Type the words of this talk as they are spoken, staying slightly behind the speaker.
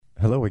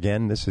Hello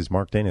again, this is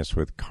Mark Danis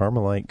with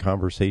Carmelite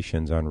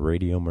Conversations on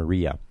Radio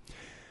Maria.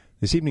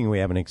 This evening we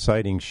have an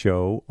exciting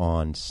show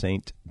on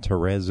Saint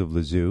Therese of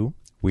Lisieux.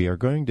 We are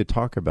going to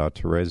talk about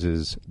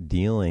Therese's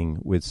dealing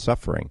with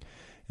suffering,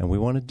 and we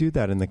want to do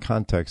that in the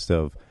context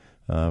of,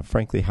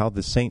 frankly, how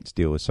the saints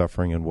deal with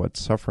suffering and what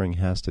suffering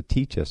has to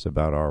teach us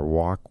about our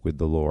walk with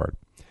the Lord.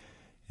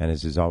 And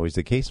as is always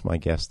the case, my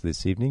guest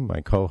this evening,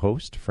 my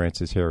co-host,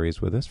 Frances Harry, is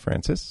with us.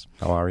 Frances,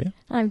 how are you?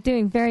 I'm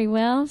doing very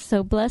well.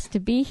 So blessed to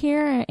be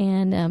here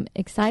and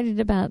excited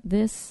about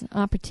this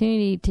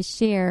opportunity to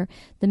share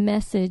the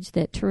message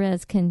that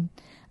Therese can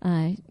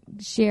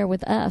share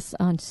with us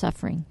on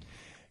suffering.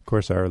 Of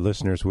course, our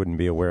listeners wouldn't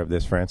be aware of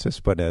this, Frances,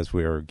 but as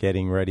we're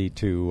getting ready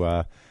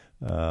to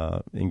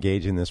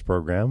engage in this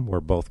program, we're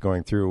both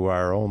going through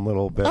our own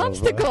little bit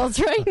obstacles,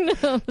 of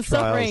right?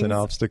 trials and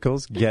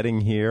obstacles,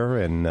 getting here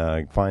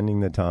and finding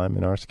the time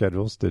in our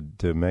schedules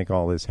to make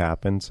all this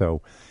happen.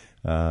 So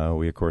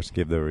we, of course,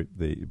 give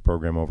the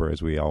program over,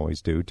 as we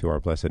always do, to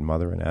our Blessed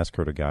Mother and ask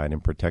her to guide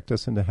and protect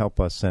us and to help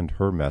us send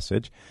her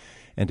message.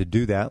 And to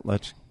do that,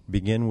 let's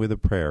begin with a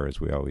prayer,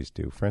 as we always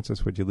do.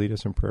 Frances, would you lead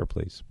us in prayer,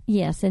 please?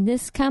 Yes, and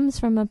this comes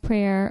from a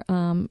prayer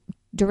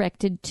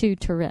directed to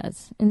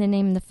Therese. In the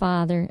name of the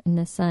Father, and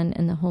the Son,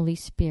 and the Holy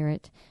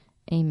Spirit.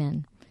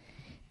 Amen.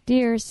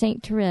 Dear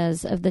Saint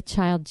Therese of the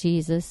Child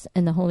Jesus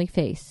and the Holy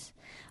Face,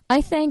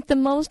 I thank the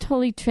Most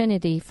Holy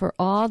Trinity for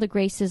all the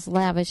graces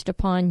lavished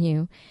upon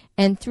you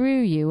and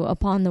through you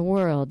upon the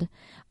world.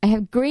 I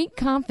have great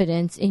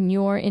confidence in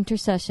your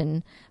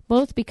intercession,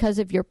 both because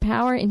of your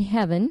power in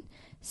heaven,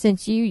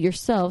 since you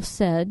yourself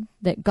said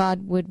that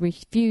God would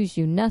refuse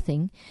you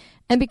nothing,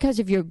 and because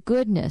of your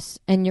goodness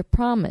and your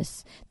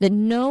promise that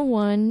no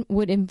one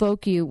would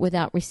invoke you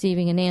without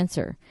receiving an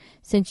answer,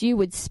 since you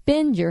would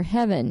spend your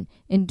heaven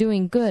in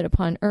doing good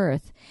upon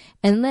earth,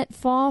 and let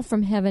fall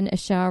from heaven a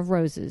shower of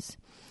roses.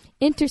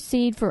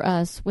 Intercede for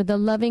us with the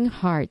loving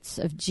hearts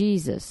of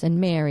Jesus and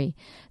Mary,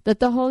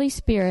 that the Holy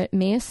Spirit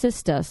may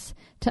assist us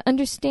to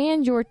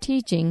understand your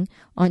teaching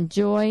on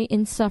joy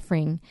in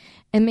suffering,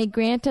 and may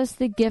grant us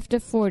the gift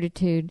of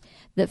fortitude,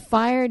 that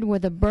fired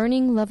with a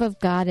burning love of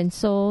God and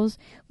souls,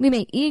 we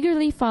may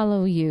eagerly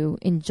follow you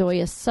in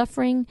joyous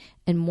suffering,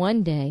 and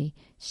one day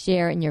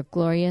share in your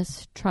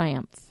glorious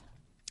triumph.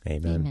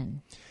 Amen.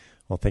 Amen.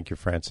 Well, thank you,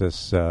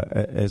 Frances.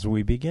 As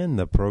we begin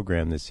the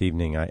program this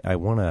evening, I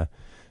want to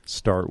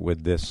start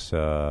with this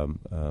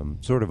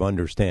sort of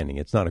understanding.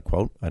 It's not a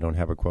quote. I don't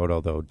have a quote,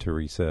 although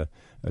Therese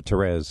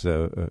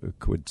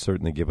could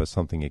certainly give us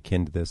something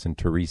akin to this, and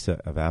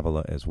Theresa of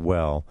Avila as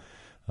well,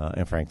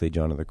 and frankly,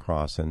 John of the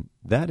Cross. And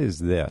that is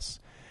this.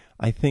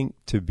 I think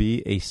to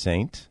be a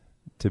saint,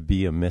 to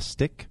be a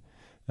mystic,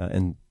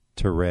 and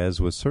Therese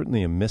was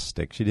certainly a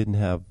mystic. She didn't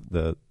have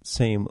the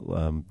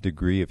same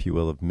degree, if you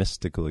will, of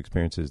mystical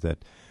experiences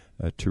that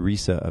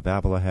Theresa of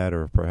Avila had,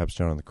 or perhaps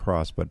John of the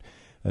Cross, but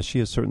she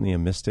is certainly a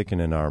mystic,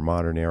 and in our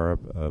modern era,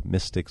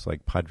 mystics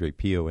like Padre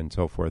Pio and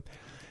so forth,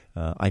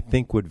 I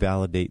think would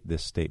validate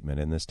this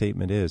statement. And the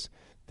statement is,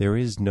 there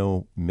is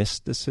no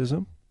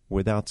mysticism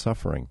without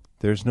suffering.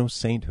 There's no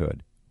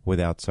sainthood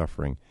without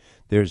suffering.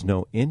 There's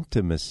no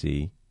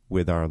intimacy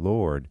with our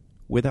Lord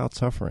without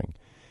suffering.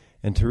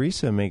 And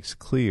Teresa makes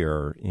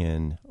clear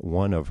in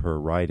one of her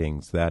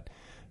writings that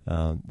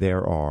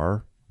there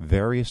are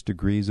various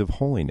degrees of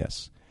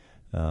holiness,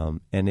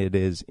 and it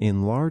is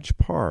in large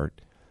part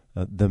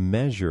the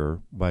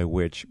measure by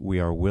which we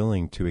are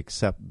willing to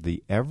accept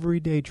the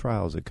everyday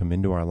trials that come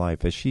into our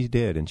life, as she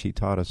did, and she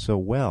taught us so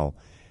well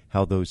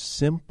how those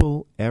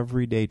simple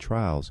everyday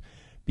trials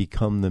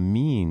become the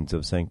means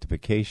of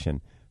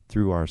sanctification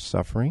through our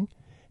suffering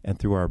and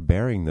through our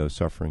bearing those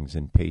sufferings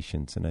in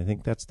patience. And I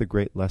think that's the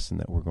great lesson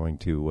that we're going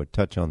to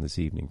touch on this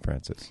evening,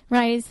 Frances.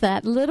 Right, it's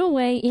that little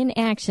way in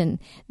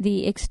action.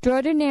 The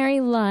ordinary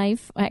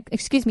life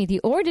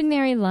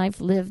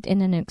lived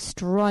in an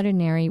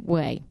extraordinary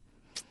way.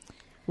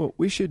 Well,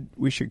 we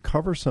should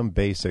cover some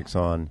basics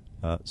on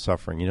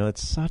suffering. You know,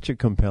 it's such a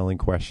compelling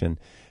question,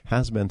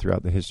 has been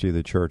throughout the history of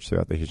the Church,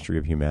 throughout the history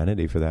of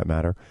humanity for that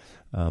matter,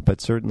 but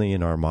certainly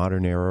in our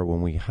modern era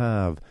when we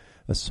have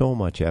so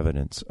much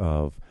evidence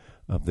of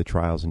the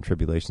trials and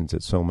tribulations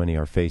that so many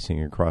are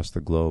facing across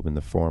the globe in the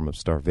form of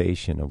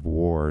starvation, of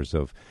wars,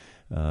 of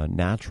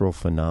natural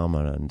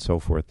phenomena and so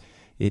forth.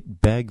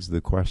 It begs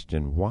the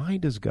question, why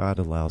does God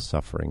allow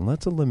suffering?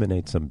 Let's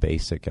eliminate some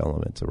basic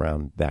elements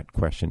around that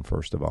question,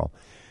 first of all.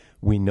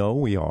 We know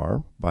we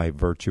are, by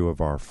virtue of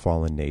our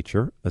fallen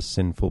nature, a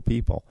sinful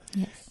people.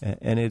 Yes.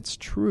 And it's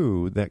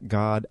true that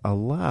God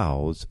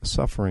allows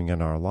suffering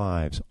in our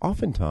lives,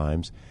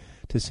 oftentimes,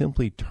 to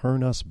simply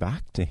turn us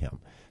back to Him,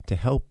 to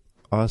help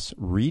us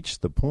reach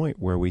the point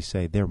where we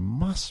say, there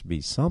must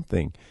be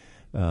something,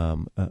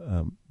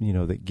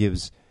 that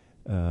gives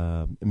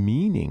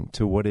meaning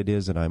to what it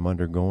is that I'm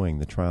undergoing,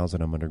 the trials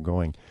that I'm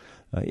undergoing.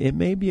 It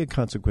may be a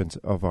consequence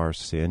of our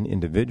sin,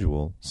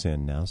 individual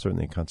sin now,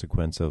 certainly a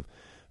consequence of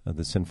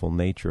the sinful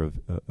nature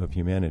of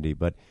humanity,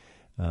 but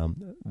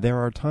there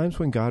are times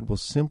when God will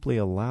simply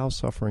allow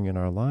suffering in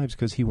our lives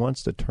because he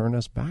wants to turn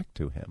us back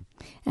to him.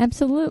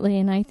 Absolutely,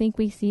 and I think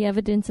we see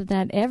evidence of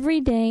that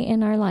every day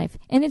in our life.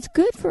 And it's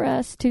good for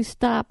us to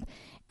stop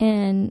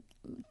and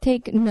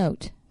take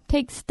note,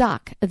 take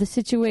stock of the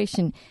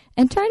situation,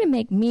 and try to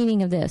make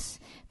meaning of this,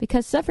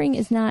 because suffering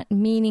is not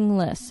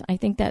meaningless. I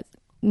think that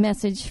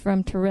message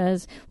from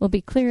Therese will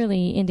be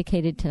clearly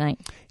indicated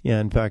tonight. Yeah,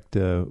 in fact,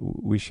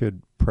 we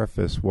should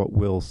preface what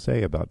we'll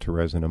say about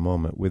Therese in a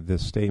moment with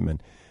this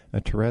statement.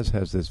 Therese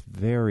has this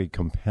very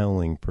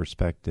compelling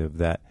perspective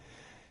that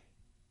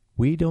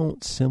we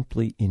don't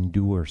simply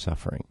endure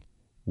suffering.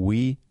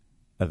 We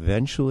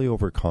eventually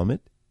overcome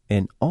it,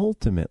 and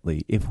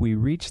ultimately, if we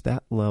reach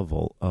that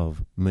level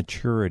of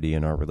maturity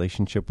in our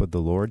relationship with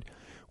the Lord,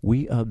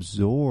 we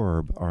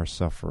absorb our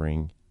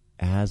suffering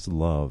as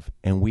love,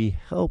 and we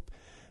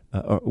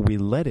we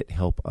let it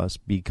help us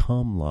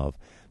become love.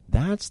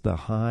 That's the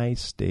high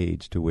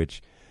stage to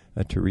which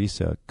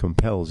Teresa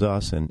compels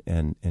us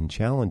and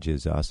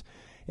challenges us.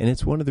 And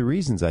it's one of the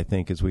reasons, I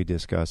think, as we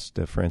discussed,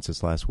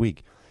 Francis, last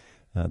week,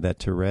 that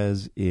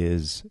Therese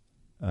is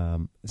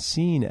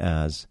seen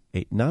as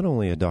not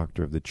only a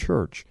doctor of the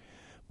Church,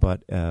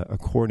 but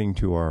according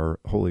to our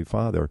Holy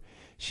Father,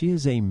 she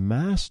is a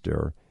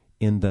master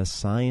in the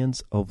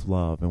science of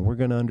love. And we're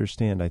going to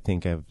understand, I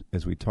think,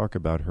 as we talk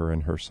about her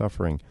and her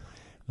suffering,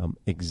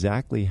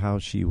 exactly how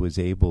she was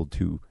able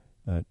to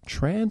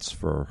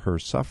transfer her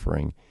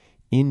suffering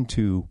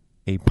into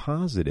a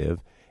positive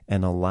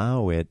and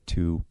allow it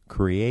to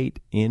create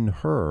in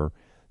her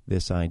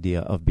this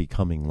idea of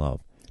becoming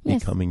love, yes,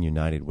 becoming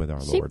united with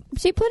our Lord.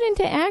 She put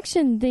into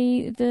action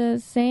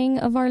the saying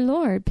of our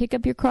Lord, pick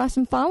up your cross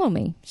and follow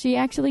me. She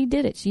actually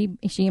did it. She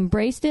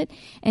embraced it,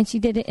 and she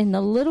did it in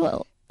the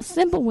little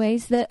simple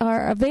ways that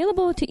are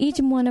available to each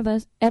and one of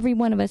us, every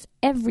one of us,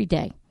 every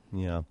day.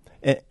 Yeah.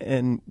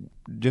 And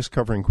just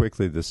covering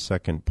quickly the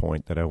second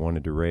point that I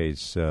wanted to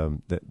raise,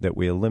 that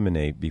we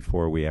eliminate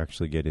before we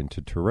actually get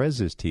into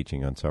Therese's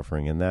teaching on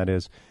suffering, and that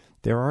is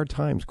there are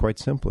times, quite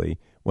simply,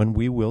 when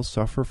we will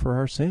suffer for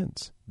our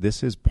sins.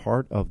 This is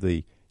part of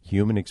the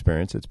human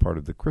experience. It's part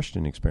of the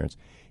Christian experience.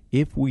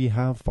 If we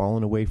have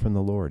fallen away from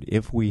the Lord,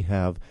 if we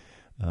have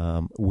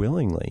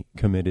willingly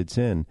committed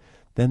sin,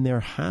 then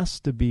there has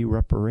to be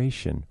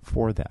reparation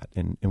for that.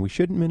 And we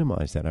shouldn't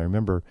minimize that. I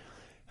remember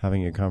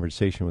having a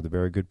conversation with a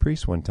very good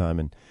priest one time,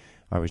 and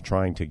I was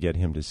trying to get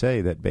him to say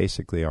that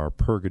basically our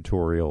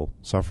purgatorial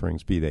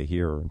sufferings, be they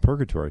here or in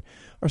purgatory,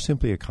 are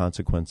simply a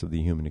consequence of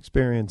the human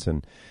experience,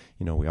 and,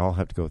 we all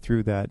have to go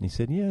through that. And he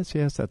said, yes,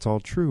 that's all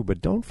true,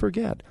 but don't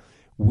forget,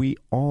 we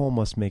all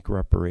must make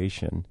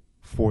reparation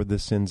for the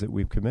sins that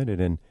we've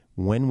committed, and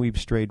when we've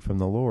strayed from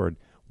the Lord,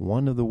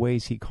 one of the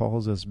ways he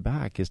calls us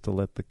back is to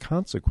let the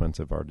consequence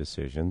of our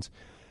decisions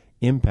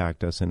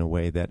impact us in a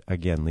way that,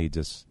 again, leads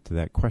us to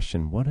that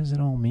question, what does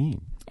it all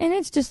mean? And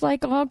it's just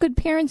like all good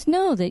parents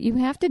know that you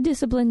have to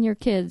discipline your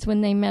kids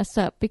when they mess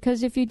up,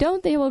 because if you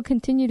don't, they will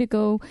continue to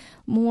go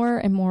more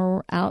and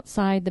more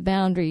outside the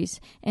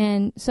boundaries.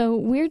 And so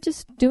we're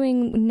just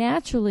doing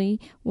naturally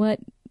what,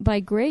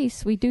 by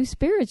grace, we do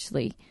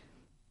spiritually.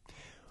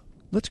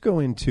 Let's go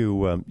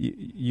into,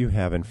 you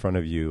have in front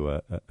of you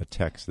a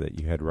text that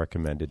you had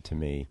recommended to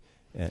me,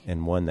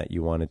 and one that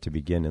you wanted to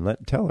begin. And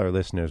tell our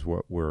listeners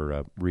what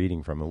we're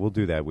reading from. And we'll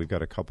do that. We've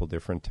got a couple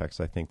different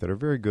texts, I think, that are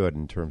very good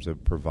in terms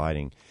of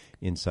providing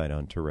insight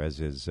on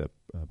Therese's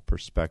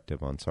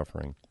perspective on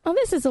suffering. Well,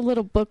 this is a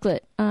little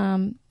booklet.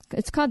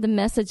 It's called The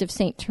Message of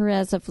St.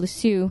 Therese of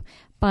Lisieux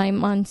by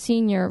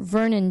Monsignor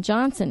Vernon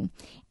Johnson.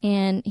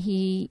 And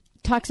he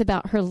talks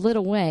about her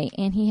little way.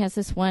 And he has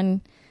this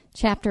one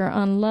chapter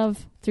on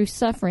love through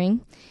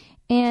suffering.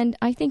 And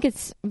I think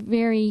it's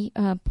very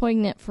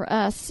poignant for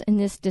us in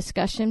this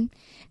discussion,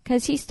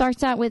 because he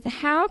starts out with,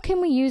 how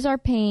can we use our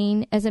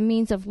pain as a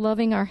means of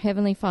loving our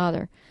Heavenly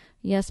Father?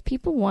 Yes,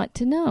 people want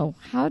to know.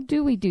 How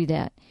do we do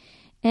that?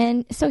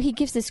 And so he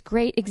gives this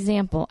great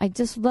example. I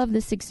just love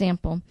this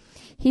example.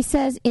 He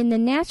says, in the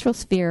natural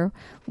sphere,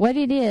 what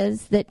it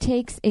is that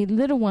takes a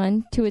little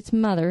one to its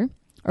mother,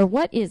 or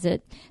what is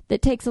it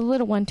that takes a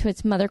little one to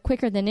its mother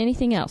quicker than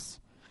anything else?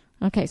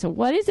 Okay, so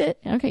what is it?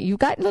 Okay, you've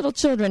got little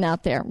children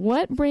out there.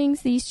 What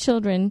brings these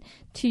children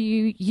to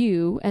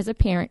you as a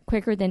parent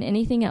quicker than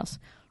anything else?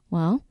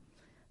 Well,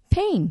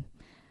 pain.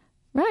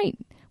 Right.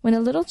 When a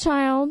little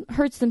child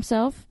hurts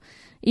themselves,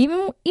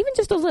 even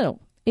just a little,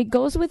 it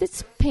goes with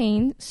its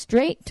pain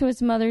straight to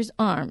its mother's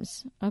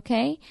arms,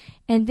 okay?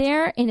 And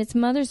there in its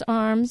mother's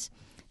arms,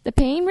 the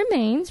pain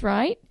remains,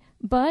 right?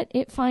 But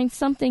it finds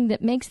something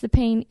that makes the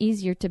pain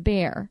easier to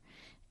bear.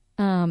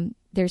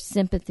 There's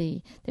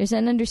sympathy. There's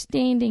an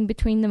understanding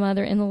between the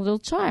mother and the little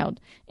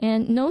child.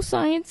 And no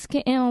science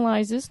can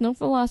analyze this. No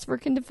philosopher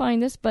can define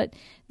this. But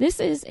this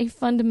is a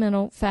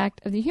fundamental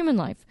fact of the human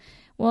life.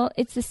 Well,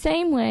 it's the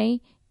same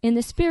way in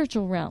the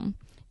spiritual realm.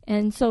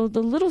 And so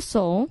the little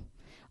soul,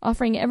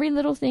 offering every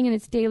little thing in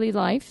its daily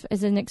life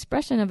as an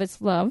expression of its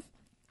love,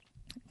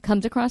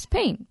 comes across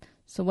pain.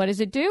 So what does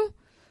it do?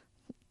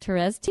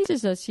 Therese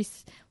teaches us,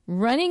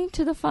 running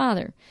to the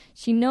Father.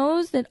 She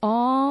knows that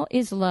all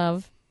is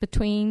love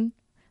between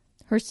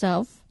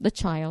herself, the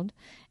child,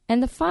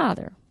 and the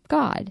Father,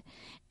 God.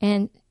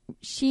 And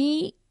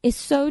she is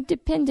so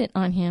dependent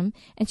on him,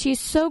 and she is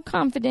so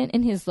confident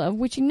in his love,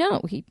 which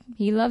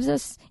he loves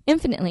us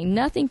infinitely.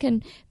 Nothing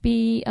can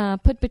be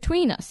put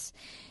between us.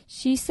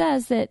 She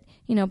says that,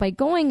 by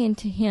going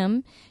into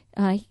him,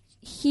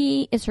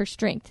 he is her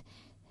strength.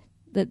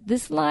 That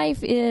this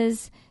life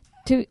is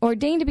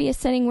ordained to be a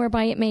setting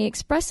whereby it may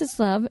express its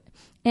love,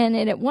 and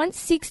it at once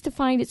seeks to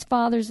find its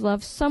Father's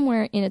love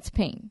somewhere in its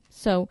pain.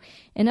 So,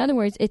 in other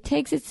words, it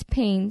takes its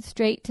pain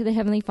straight to the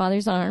Heavenly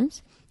Father's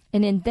arms,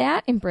 and in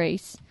that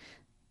embrace,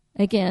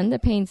 again, the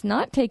pain's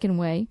not taken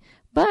away,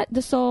 but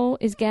the soul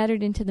is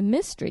gathered into the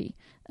mystery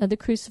of the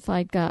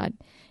crucified God,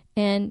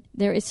 and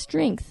there is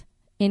strength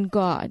in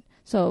God.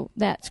 So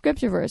that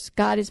scripture verse,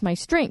 God is my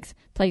strength,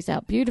 plays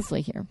out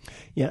beautifully here.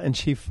 Yeah, and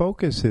she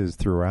focuses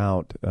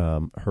throughout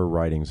her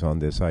writings on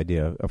this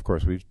idea. Of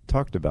course, we've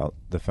talked about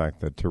the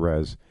fact that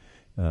Therese,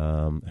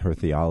 her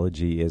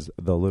theology is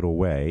the little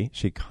way.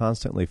 She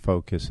constantly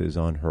focuses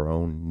on her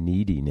own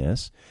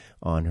neediness,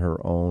 on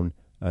her own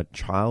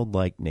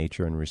childlike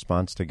nature in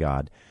response to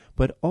God.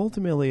 But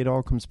ultimately, it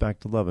all comes back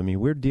to love. I mean,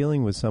 we're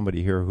dealing with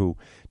somebody here who,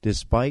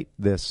 despite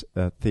this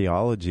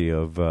theology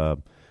of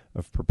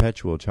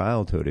perpetual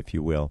childhood, if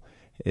you will,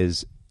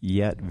 is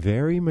yet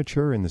very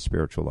mature in the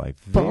spiritual life,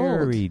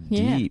 very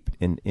deep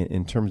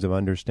in terms of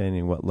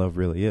understanding what love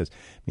really is.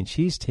 I mean,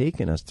 she's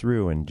taken us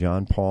through, and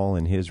John Paul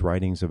in his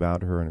writings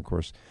about her, and of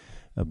course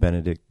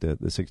Benedict the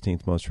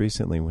 16th most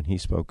recently when he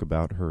spoke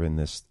about her in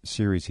this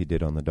series he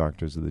did on the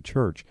Doctors of the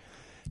Church,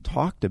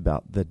 talked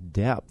about the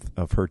depth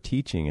of her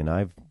teaching. And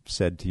I've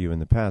said to you in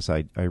the past,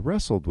 I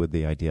wrestled with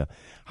the idea,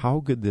 how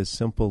could this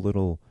simple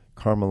little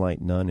Carmelite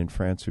nun in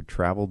France who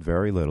traveled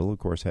very little, of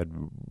course, had,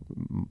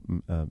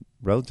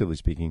 relatively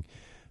speaking,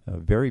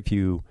 very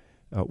few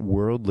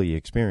worldly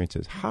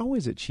experiences. How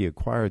is it she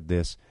acquired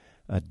this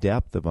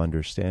depth of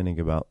understanding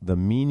about the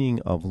meaning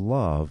of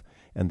love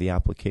and the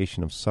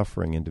application of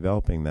suffering in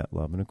developing that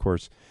love? And, of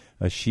course,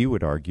 she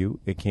would argue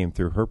it came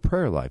through her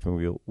prayer life.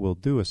 And we'll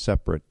do a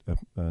separate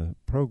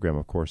program,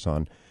 of course,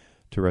 on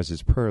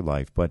Therese's prayer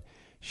life. But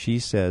she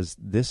says,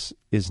 this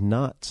is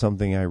not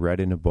something I read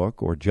in a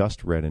book or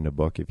just read in a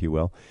book, if you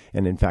will.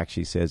 And in fact,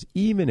 she says,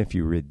 even if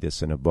you read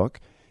this in a book,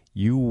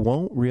 you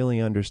won't really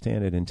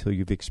understand it until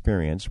you've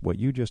experienced what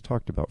you just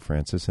talked about,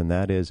 Francis, and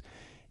that is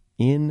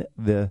in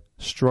the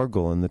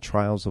struggle and the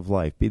trials of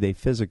life, be they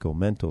physical,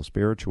 mental,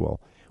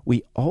 spiritual,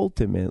 we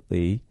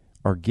ultimately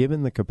are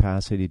given the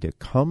capacity to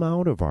come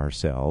out of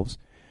ourselves,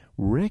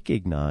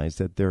 recognize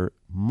that there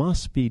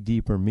must be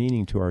deeper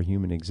meaning to our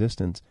human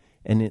existence,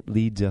 and it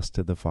leads us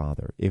to the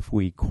Father. If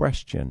we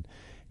question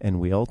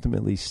and we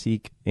ultimately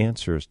seek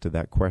answers to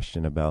that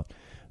question about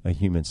a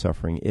human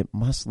suffering, it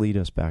must lead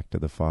us back to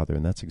the Father,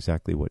 and that's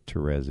exactly what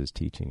Therese is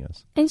teaching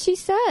us. And she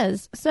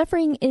says,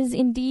 suffering is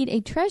indeed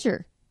a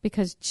treasure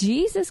because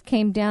Jesus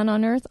came down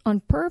on earth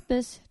on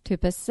purpose to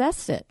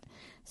possess it.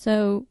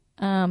 So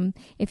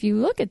if you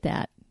look at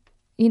that,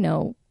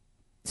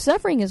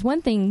 suffering is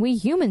one thing we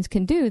humans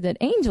can do that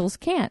angels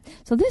can't.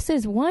 So this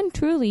is one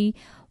truly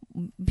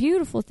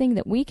beautiful thing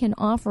that we can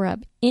offer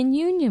up in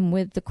union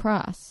with the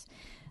cross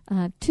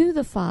to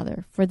the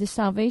Father for the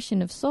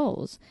salvation of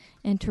souls.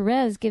 And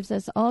Therese gives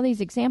us all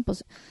these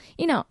examples.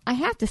 I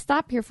have to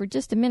stop here for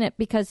just a minute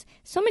because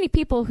so many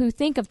people who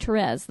think of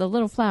Therese, the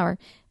little flower,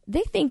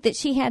 they think that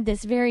she had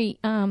this very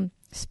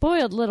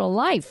spoiled little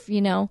life,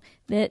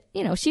 that,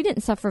 she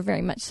didn't suffer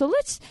very much. So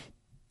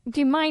do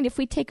you mind if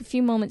we take a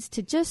few moments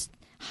to just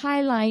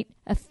highlight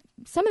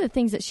some of the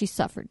things that she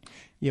suffered?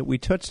 Yeah, we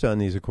touched on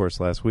these, of course,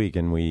 last week,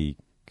 and we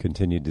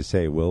continued to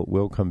say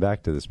we'll come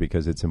back to this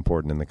because it's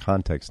important in the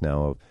context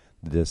now of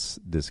this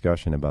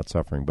discussion about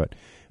suffering. But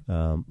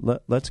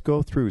let's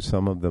go through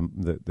some of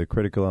the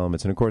critical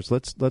elements. And, of course,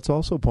 let's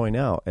also point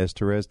out, as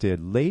Therese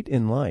did late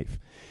in life,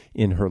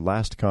 in her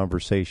last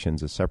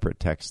conversations, a separate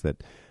text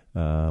that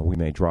we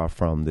may draw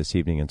from this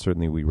evening, and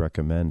certainly we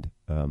recommend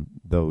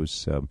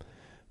those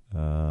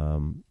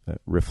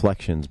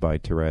reflections by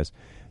Therese.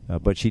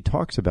 But she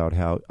talks about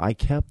how I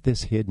kept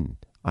this hidden.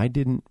 I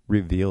didn't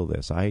reveal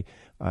this. I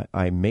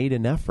made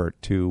an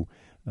effort to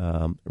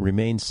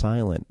remain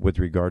silent with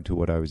regard to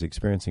what I was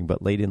experiencing.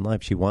 But late in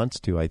life, she wants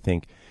to, I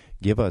think,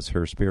 give us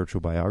her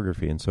spiritual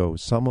biography. And so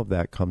some of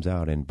that comes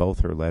out in both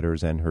her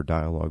letters and her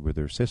dialogue with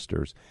her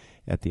sisters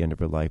at the end of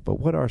her life. But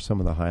what are some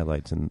of the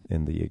highlights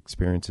in the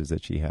experiences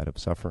that she had of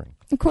suffering?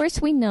 Of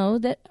course, we know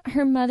that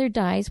her mother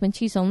dies when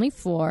she's only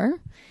 4.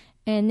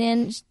 And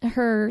then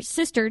her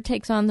sister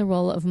takes on the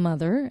role of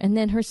mother. And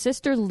then her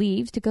sister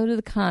leaves to go to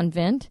the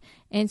convent.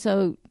 And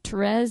so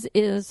Therese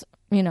is,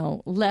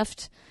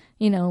 left,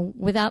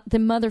 without the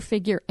mother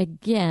figure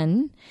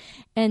again.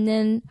 And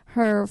then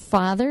her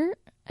father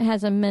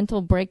has a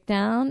mental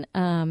breakdown,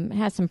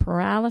 has some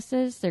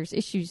paralysis. There's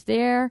issues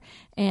there.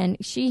 And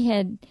she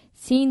had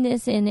seen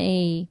this in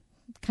a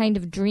kind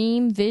of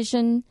dream,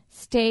 vision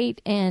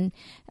state, and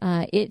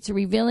it's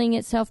revealing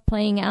itself,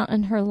 playing out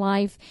in her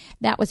life.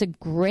 That was a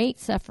great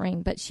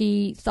suffering, but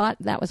she thought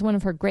that was one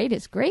of her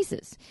greatest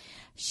graces.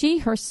 She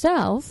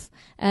herself,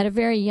 at a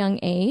very young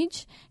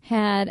age,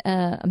 had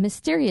a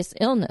mysterious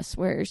illness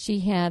where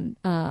she had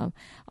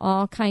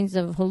all kinds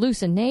of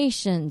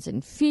hallucinations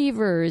and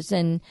fevers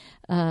and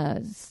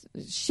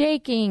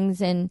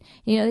shakings, and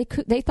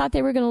they thought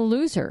they were going to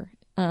lose her.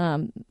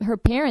 Her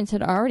parents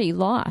had already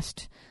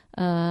lost,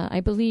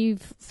 I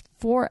believe,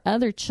 4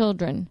 other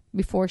children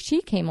before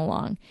she came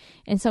along,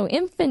 and so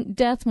infant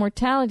death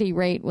mortality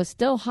rate was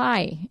still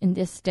high in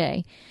this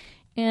day.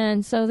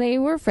 And so they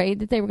were afraid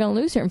that they were going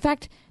to lose her. In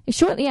fact,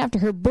 shortly after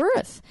her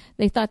birth,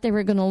 they thought they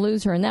were going to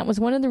lose her. And that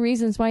was one of the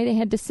reasons why they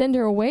had to send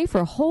her away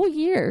for a whole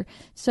year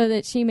so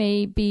that she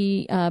may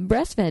be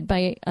breastfed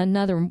by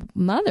another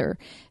mother,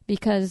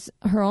 because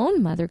her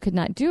own mother could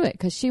not do it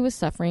because she was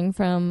suffering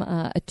from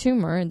a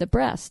tumor in the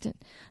breast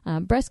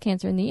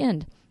cancer in the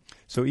end.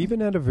 So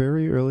even at a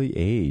very early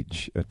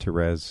age,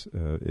 Therese,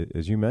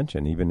 as you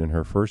mentioned, even in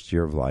her first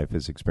year of life,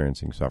 is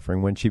experiencing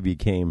suffering. When she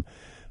became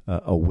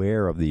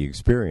aware of the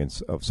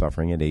experience of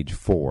suffering at age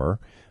 4,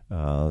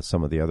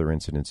 some of the other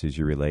incidences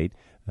you relate,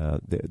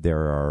 there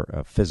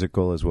are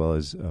physical as well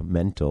as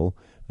mental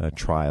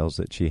trials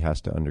that she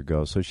has to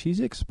undergo. So she's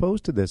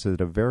exposed to this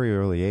at a very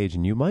early age,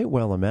 and you might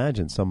well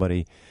imagine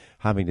somebody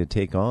having to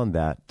take on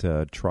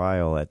that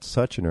trial at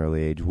such an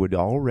early age would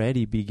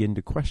already begin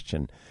to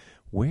question,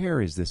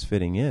 where is this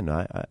fitting in?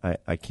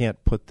 I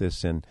can't put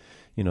this in,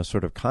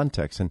 sort of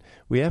context. And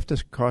we have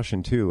to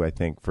caution, too, I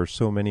think, for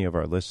so many of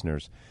our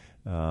listeners,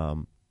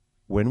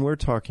 when we're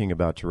talking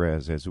about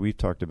Therese, as we've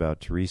talked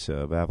about Theresa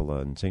of Avila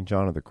and St.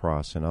 John of the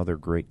Cross and other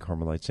great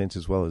Carmelite saints,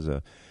 as well as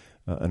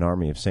an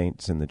army of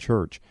saints in the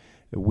church,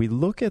 we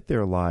look at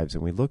their lives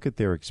and we look at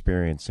their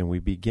experience and we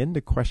begin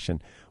to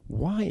question,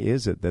 why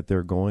is it that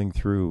they're going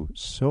through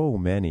so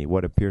many,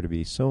 what appear to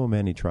be so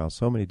many trials,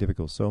 so many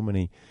difficult, so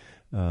many,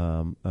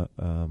 so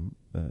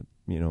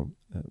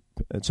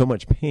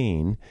much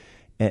pain.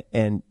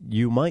 And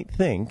you might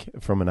think,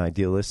 from an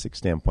idealistic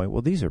standpoint,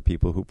 well, these are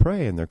people who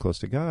pray and they're close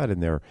to God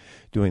and they're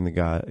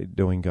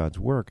doing God's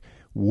work.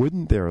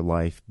 Wouldn't their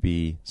life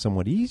be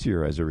somewhat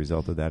easier as a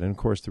result of that? And of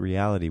course, the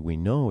reality we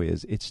know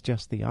is it's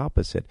just the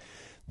opposite.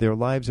 Their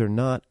lives are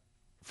not,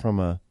 from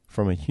a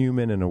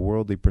human and a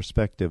worldly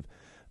perspective,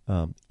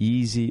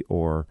 easy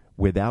or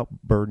without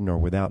burden or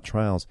without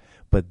trials,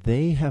 but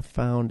they have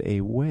found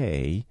a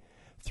way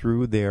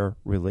through their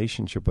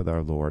relationship with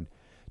our Lord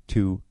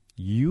to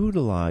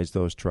utilize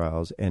those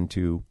trials and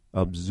to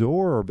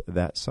absorb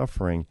that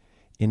suffering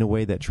in a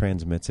way that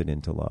transmits it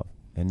into love.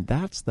 And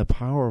that's the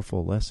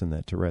powerful lesson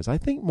that Therese, I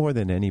think more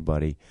than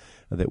anybody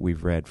that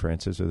we've read,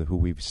 Francis, or who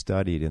we've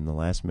studied in the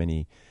last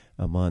many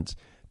months,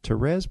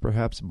 Therese,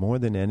 perhaps more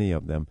than any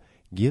of them,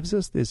 gives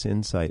us this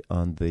insight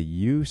on the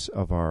use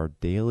of our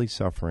daily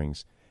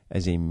sufferings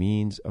as a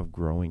means of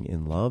growing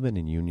in love and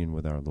in union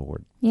with our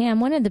Lord. Yeah,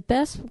 and one of the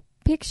best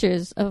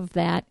pictures of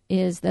that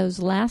is those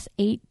last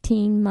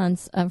 18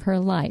 months of her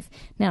life.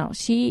 Now,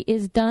 she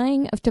is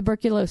dying of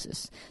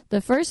tuberculosis.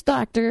 The first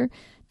doctor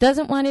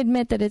doesn't want to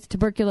admit that it's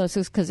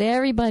tuberculosis because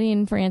everybody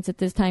in France at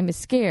this time is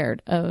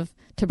scared of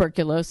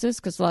tuberculosis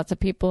because lots of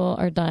people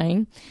are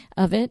dying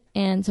of it.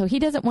 And so he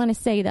doesn't want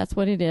to say that's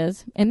what it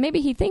is. And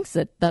maybe he thinks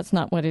that that's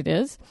not what it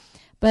is.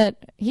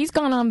 But he's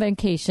gone on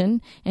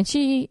vacation, and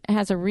she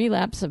has a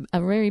relapse of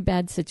a very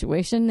bad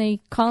situation. They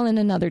call in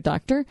another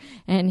doctor,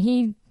 and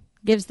he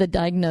gives the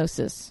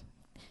diagnosis.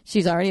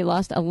 She's already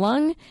lost a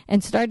lung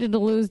and started to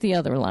lose the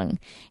other lung.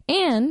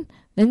 And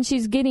then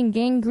she's getting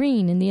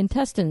gangrene in the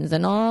intestines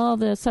and all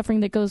the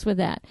suffering that goes with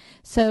that.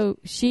 So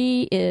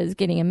she is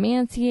getting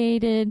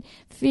emaciated,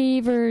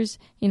 fevers,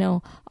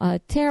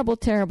 terrible,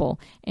 terrible.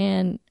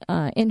 And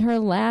in her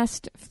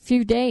last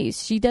few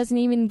days, she doesn't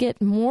even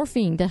get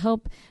morphine to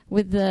help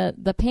with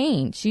the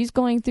pain. She's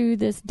going through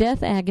this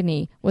death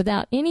agony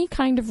without any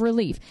kind of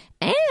relief.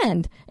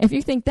 And if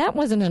you think that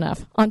wasn't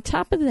enough, on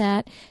top of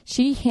that,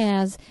 she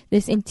has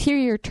this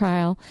interior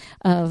trial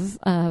of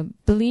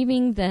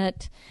believing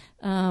that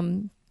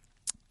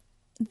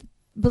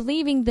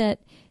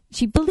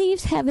she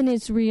believes heaven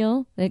is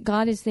real, that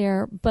God is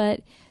there,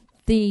 but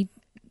the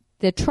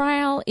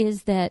trial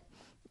is that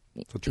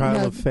the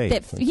trial of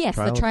faith.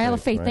 The trial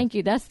of faith. Right? Thank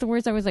you. That's the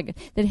words I was like.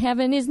 That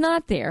heaven is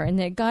not there, and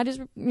that God is,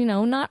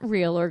 not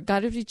real, or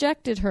God has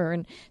rejected her,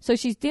 and so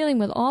she's dealing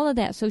with all of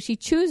that. So she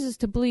chooses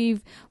to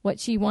believe what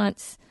she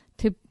wants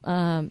to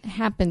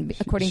happen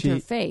according to her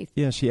faith.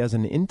 Yeah, she has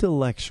an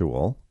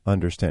intellectual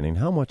understanding.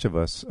 How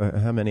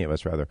many of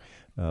us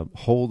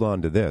hold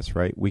on to this,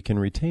 right? We can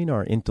retain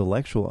our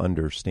intellectual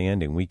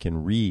understanding. We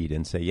can read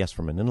and say, yes,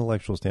 from an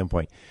intellectual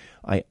standpoint,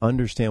 I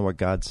understand what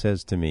God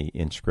says to me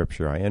in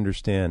Scripture. I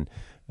understand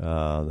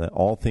that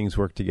all things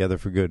work together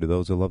for good to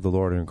those who love the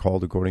Lord and are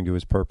called according to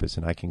His purpose.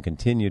 And I can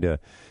continue to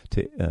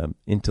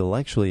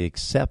intellectually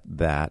accept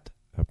that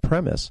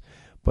premise.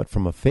 But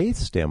from a faith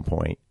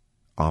standpoint,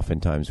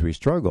 oftentimes we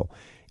struggle.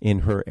 in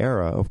her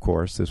era, of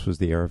course, this was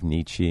the era of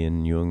Nietzsche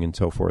and Jung and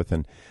so forth,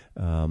 and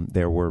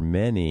there were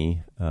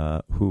many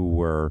who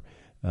were,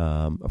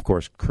 of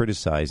course,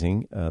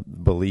 criticizing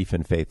belief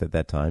in faith at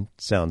that time.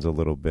 Sounds a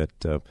little bit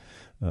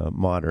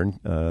modern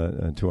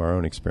to our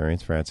own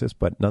experience, Francis,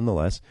 but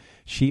nonetheless,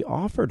 she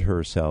offered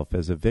herself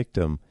as a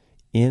victim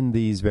in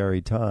these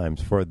very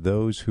times for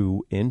those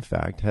who, in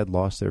fact, had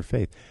lost their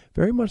faith.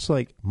 Very much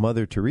like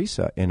Mother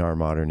Teresa in our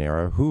modern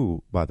era,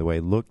 who, by the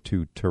way, looked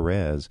to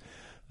Therese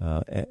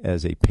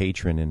as a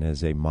patron and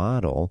as a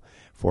model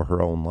for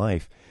her own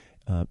life.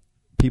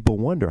 People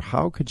wonder,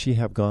 how could she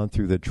have gone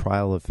through the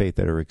trial of faith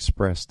that are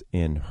expressed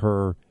in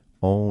her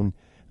own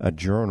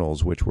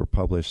journals, which were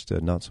published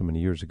not so many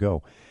years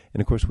ago? And,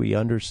 of course, we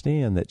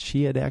understand that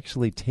she had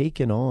actually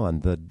taken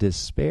on the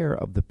despair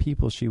of the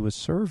people she was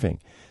serving.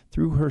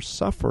 Through her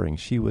suffering,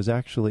 she was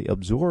actually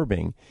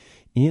absorbing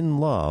in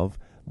love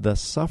the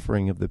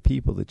suffering of the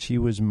people that she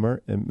was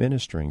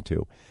ministering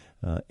to.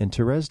 And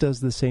Therese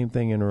does the same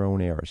thing in her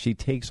own era. She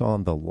takes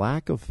on the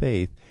lack of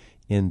faith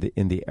in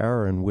the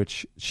era in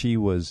which she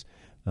was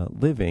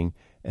living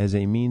as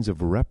a means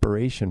of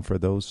reparation for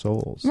those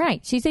souls.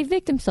 Right. She's a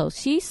victim soul.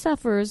 She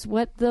suffers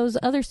what those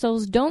other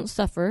souls don't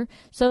suffer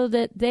so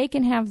that they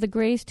can have the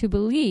grace to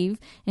believe,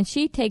 and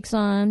she takes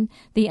on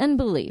the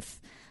unbelief.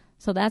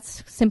 So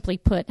that's simply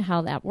put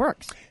how that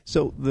works.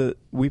 So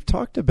we've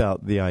talked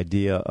about the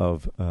idea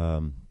of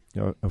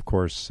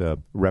course,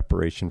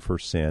 reparation for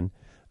sin,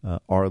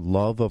 our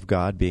love of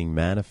God being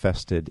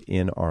manifested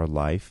in our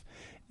life,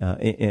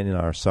 in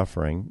our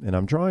suffering. And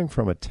I'm drawing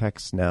from a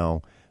text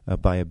now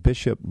by a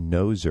Bishop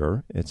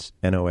Noser, it's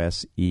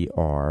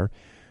Noser,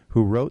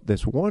 who wrote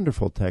this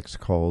wonderful text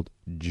called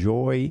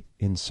Joy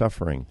in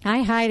Suffering.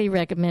 I highly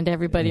recommend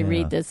everybody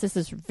read this. This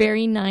is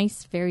very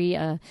nice, very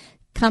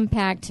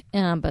compact,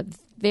 but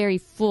very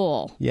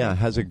full. Yeah,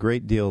 has a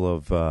great deal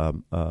of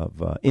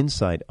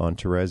insight on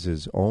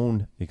Therese's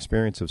own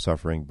experience of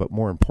suffering, but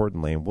more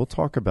importantly, and we'll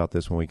talk about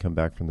this when we come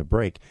back from the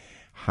break,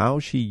 how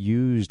she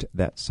used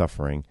that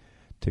suffering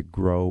to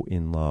grow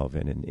in love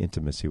and in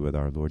intimacy with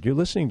our Lord. You're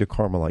listening to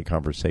Carmelite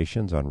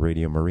Conversations on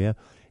Radio Maria,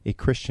 a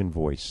Christian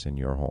voice in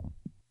your home.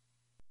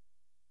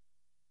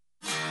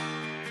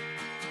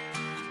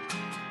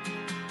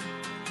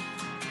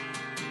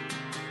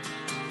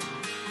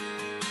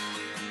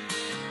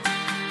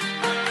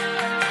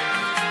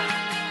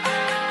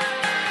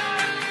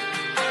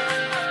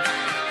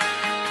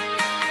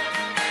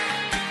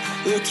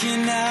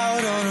 Looking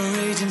out on a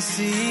raging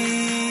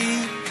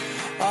sea,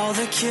 all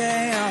the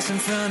chaos in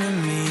front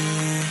of me,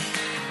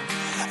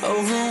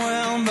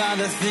 overwhelmed by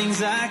the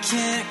things I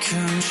can't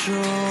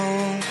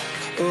control.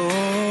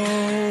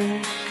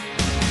 Oh,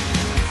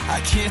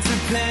 I can't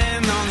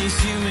depend on these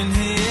human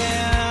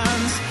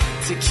hands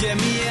to get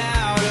me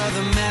out of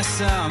the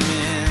mess I'm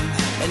in.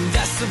 And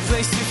that's the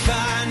place to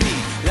find me,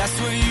 that's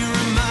where you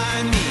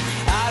remind me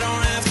I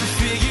don't have to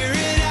figure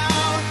it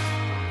out.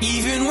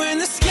 Even when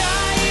the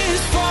sky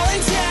is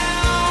falling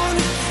down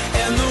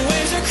and the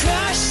waves are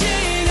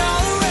crashing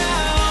all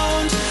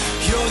around,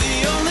 you're the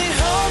only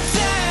hope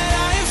that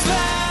I have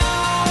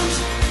found.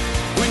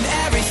 When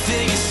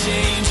everything is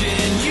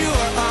changing, you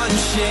are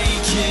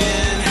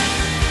unshaken.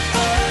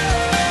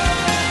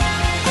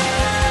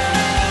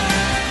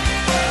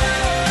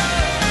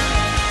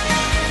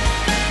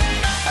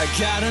 I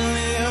gotta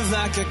live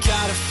like I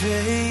got a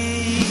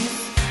faith,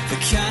 the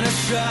kind of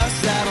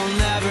trust that'll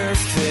never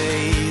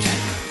fade.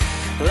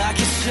 Like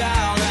a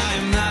child, I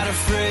am not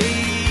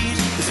afraid.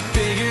 It's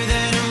bigger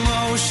than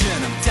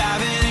emotion. I'm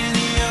diving in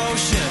the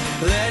ocean,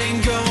 letting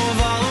go of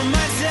all of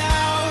my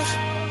doubt.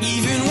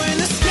 Even when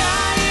the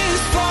sky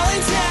is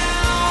falling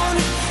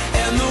down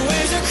and the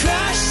waves are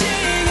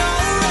crashing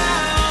all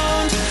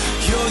around,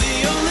 you're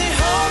the only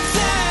hope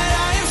that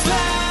I have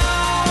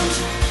found.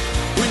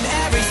 When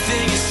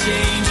everything is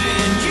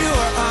changing, you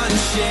are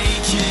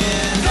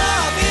unshaken.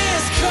 Love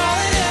is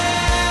calling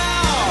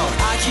out,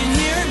 I can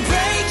hear it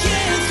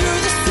breaking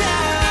through the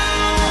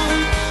sound.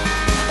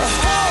 A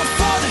hope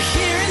for the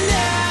here and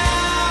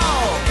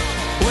now.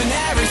 When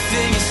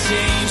everything is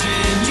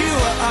changing, you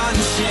are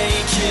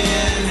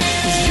unshaken.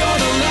 You're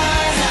the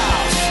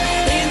lighthouse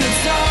in the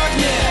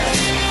darkness,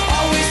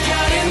 always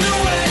got in the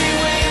way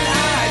when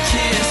I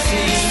can't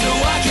see. So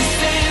I can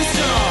stand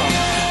strong,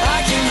 I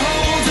can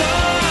hold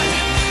on,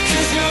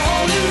 'cause you're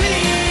holding me.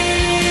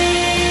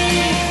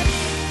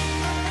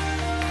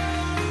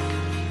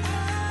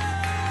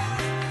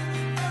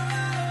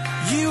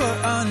 You are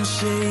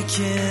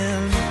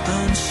unshaken,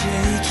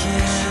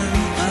 unshaken,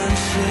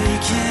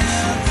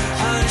 unshaken,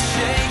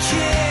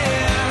 unshaken.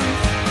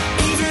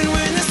 Even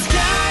when the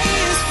sky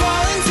is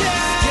falling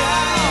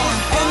down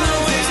and the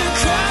waves are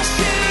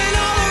crashing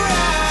all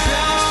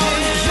around,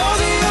 you're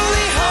the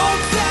only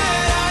hope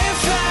that I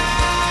have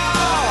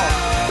found.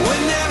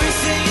 When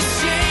everything is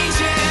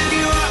changing,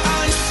 you are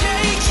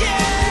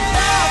unshaken.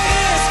 Love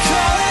is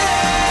calling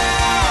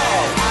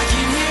out, I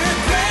can hear it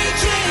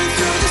breaking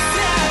through the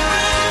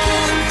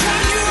sound.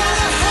 You are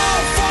the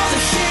hope for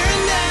the here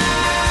and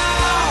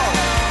now.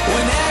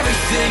 When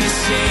everything is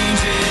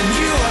changing,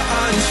 you are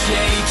unshaken.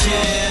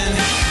 shaking.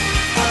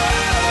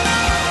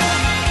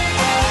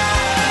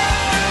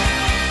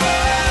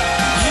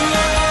 You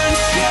are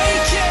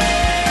unshaken.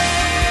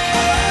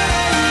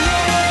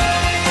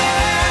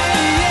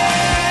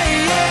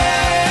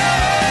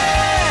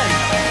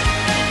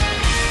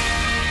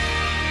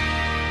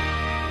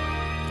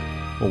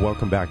 Well,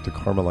 welcome back to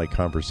Carmelite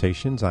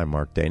Conversations. I'm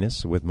Mark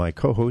Danis with my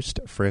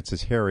co-host,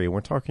 Francis Harry, and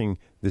we're talking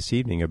this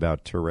evening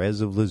about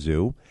Therese of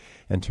Lisieux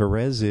and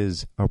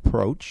Therese's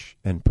approach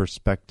and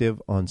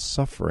perspective on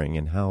suffering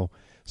and how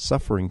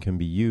suffering can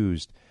be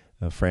used,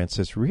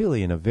 Francis,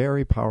 really in a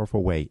very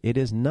powerful way. It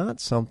is not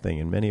something,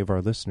 and many of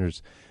our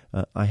listeners,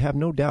 I have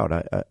no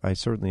doubt, I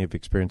certainly have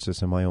experienced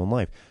this in my own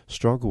life,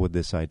 struggle with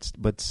this,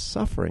 but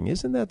suffering,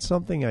 isn't that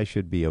something I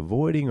should be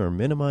avoiding or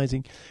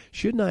minimizing?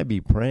 Shouldn't I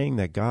be praying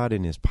that God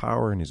in His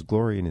power and His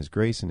glory and His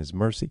grace and His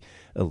mercy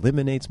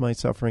eliminates my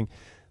suffering?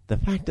 The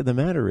fact of the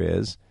matter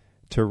is,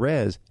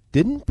 Therese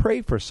didn't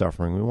pray for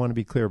suffering. We want to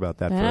be clear about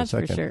that That's for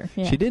a second. for sure.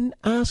 Yeah. She didn't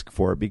ask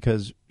for it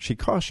because she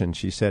cautioned.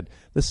 She said,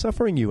 the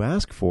suffering you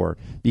ask for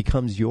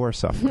becomes your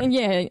suffering.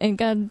 Yeah,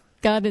 and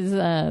God is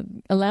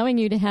allowing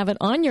you to have it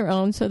on your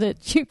own so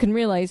that you can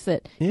realize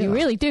that you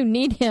really do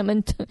need Him,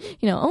 and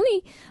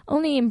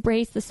only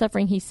embrace the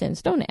suffering He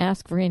sends. Don't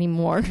ask for any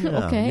more.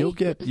 Yeah, okay,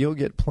 you'll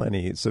get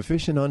plenty.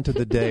 Sufficient unto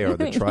the day are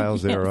the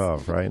trials Yes.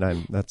 thereof. Right,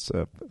 and that's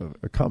a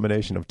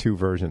combination of two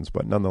versions,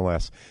 but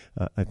nonetheless,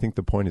 I think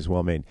the point is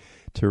well made.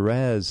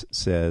 Therese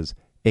says,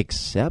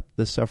 accept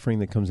the suffering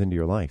that comes into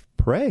your life.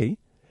 Pray.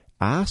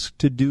 Ask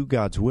to do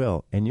God's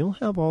will, and you'll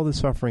have all the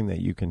suffering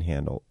that you can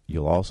handle.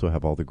 You'll also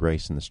have all the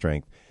grace and the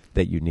strength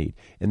that you need.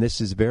 And this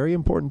is a very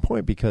important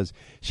point because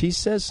she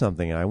says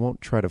something, and I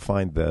won't try to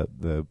find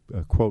the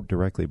quote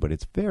directly, but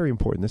it's very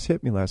important. This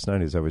hit me last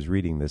night as I was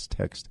reading this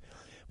text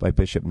by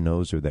Bishop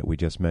Noser that we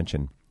just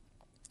mentioned.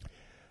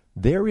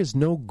 There is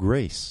no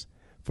grace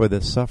for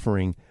the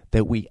suffering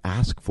that we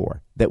ask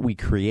for, that we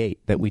create,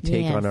 that we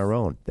take on our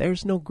own.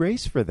 There's no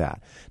grace for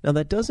that. Now,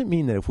 that doesn't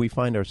mean that if we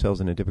find ourselves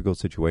in a difficult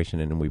situation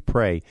and we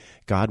pray,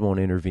 God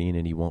won't intervene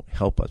and He won't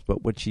help us.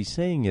 But what she's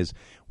saying is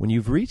when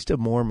you've reached a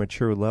more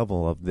mature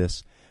level of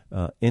this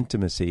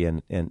intimacy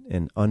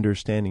and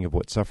understanding of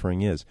what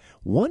suffering is,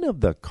 one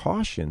of the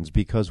cautions,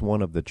 because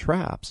one of the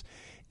traps,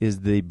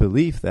 is the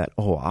belief that,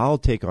 I'll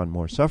take on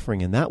more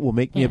suffering and that will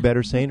make me a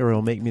better saint, or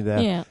it'll make me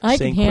that I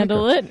saint can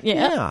handle quicker. it.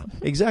 Yeah,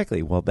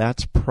 exactly. Well,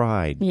 that's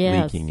pride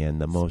leaking in.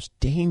 The most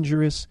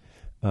dangerous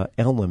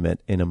element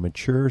in a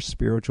mature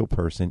spiritual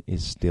person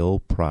is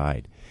still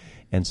pride.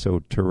 And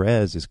so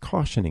Therese is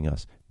cautioning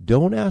us,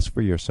 don't ask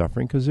for your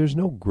suffering because there's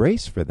no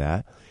grace for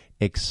that.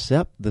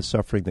 Accept the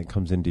suffering that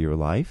comes into your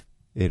life.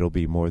 It'll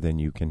be more than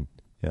you can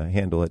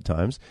handle at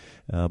times.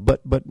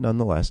 But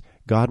nonetheless,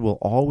 God will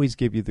always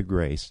give you the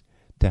grace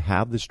to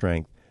have the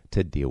strength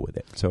to deal with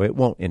it. So it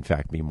won't, in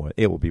fact, be more.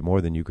 It will be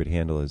more than you could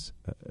handle as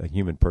a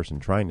human person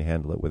trying to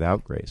handle it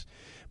without grace.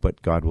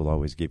 But God will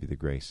always give you the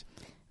grace.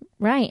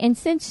 Right. And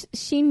since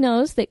she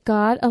knows that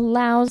God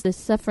allows this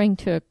suffering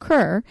to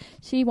occur,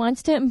 she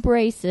wants to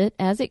embrace it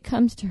as it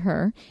comes to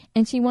her,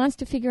 and she wants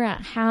to figure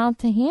out how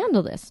to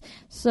handle this.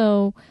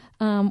 So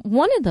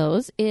one of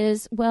those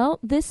is,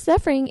 this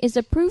suffering is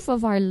a proof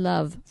of our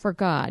love for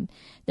God.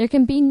 There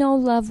can be no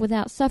love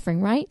without suffering,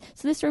 right?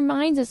 So this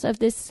reminds us of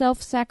this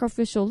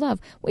self-sacrificial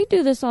love. We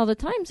do this all the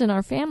times in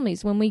our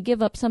families when we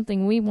give up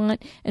something we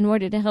want in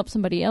order to help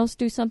somebody else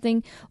do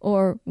something,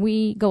 or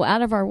we go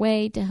out of our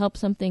way to help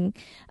something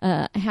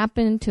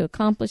happen, to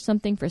accomplish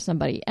something for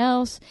somebody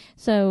else.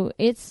 So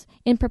it's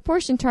in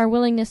proportion to our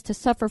willingness to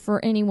suffer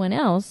for anyone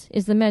else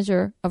is the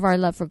measure of our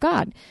love for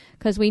God.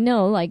 Because we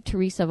know, like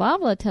Therese of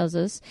Avila tells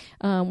us,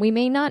 we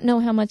may not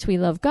know how much we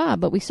love God,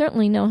 but we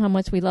certainly know how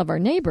much we love our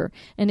neighbor.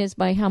 And it's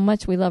by how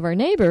much we love our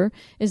neighbor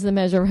is the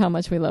measure of how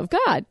much we love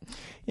God.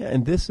 Yeah,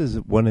 and this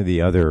is one of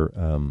the other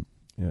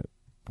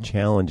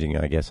challenging,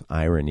 I guess,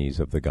 ironies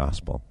of the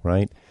gospel,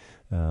 right?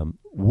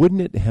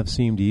 Wouldn't it have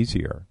seemed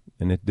easier,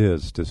 and it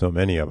does to so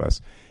many of us,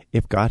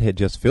 if God had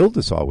just filled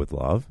us all with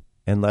love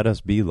and let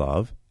us be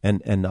love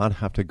and not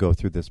have to go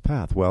through this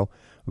path? Well,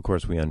 of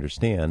course, we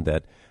understand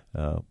that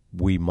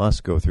we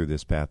must go through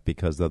this path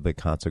because of the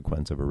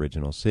consequence of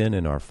original sin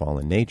and our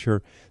fallen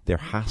nature. There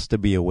has to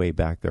be a way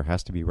back. There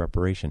has to be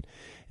reparation.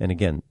 And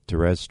again,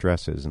 Therese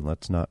stresses, and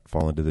let's not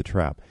fall into the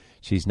trap,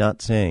 she's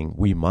not saying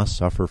we must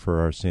suffer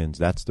for our sins.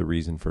 That's the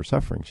reason for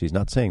suffering. She's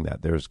not saying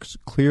that. There's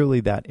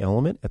clearly that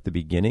element at the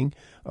beginning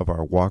of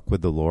our walk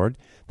with the Lord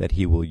that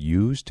He will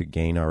use to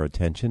gain our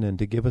attention and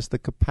to give us the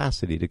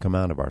capacity to come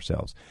out of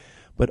ourselves.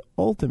 But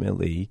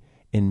ultimately,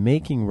 in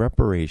making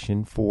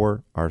reparation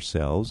for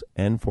ourselves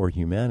and for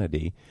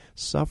humanity,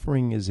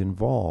 suffering is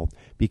involved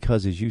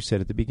because, as you said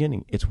at the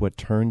beginning, it's what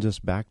turns us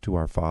back to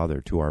our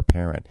Father, to our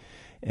parent.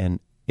 And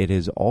it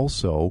is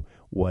also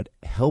what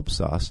helps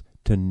us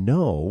to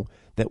know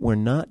that we're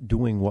not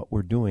doing what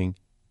we're doing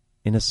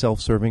in a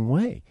self-serving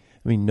way.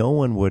 I mean, no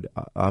one would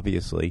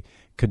obviously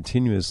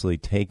continuously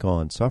take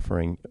on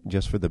suffering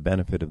just for the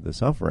benefit of the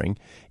suffering.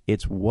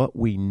 It's what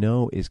we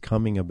know is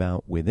coming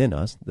about within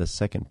us, the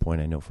second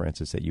point I know,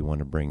 Francis, that you want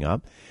to bring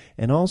up.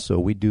 And also,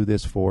 we do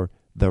this for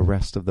the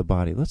rest of the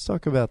body. Let's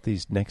talk about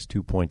these next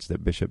 2 points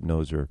that Bishop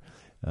Noser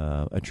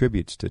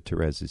attributes to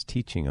Therese's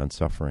teaching on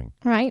suffering.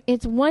 Right.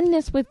 It's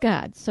oneness with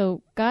God.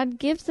 So God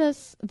gives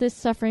us this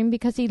suffering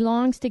because he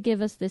longs to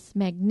give us this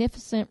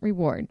magnificent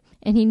reward.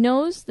 And he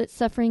knows that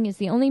suffering is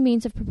the only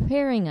means of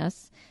preparing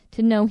us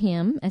to know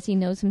him as he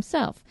knows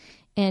himself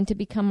and to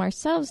become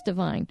ourselves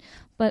divine.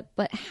 But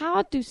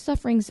how do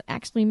sufferings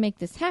actually make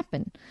this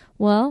happen?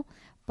 Well,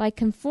 by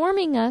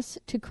conforming us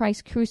to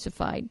Christ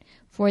crucified,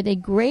 for they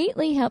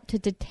greatly help to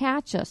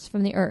detach us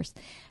from the earth.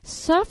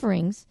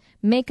 Sufferings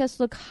make us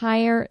look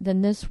higher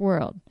than this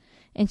world.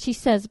 And she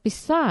says,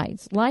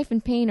 besides, life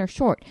and pain are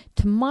short.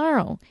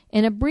 Tomorrow,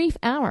 in a brief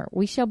hour,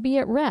 we shall be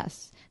at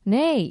rest.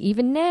 Nay,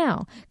 even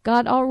now,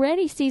 God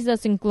already sees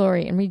us in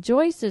glory and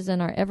rejoices in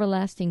our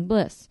everlasting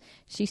bliss.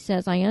 She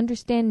says, I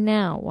understand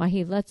now why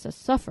he lets us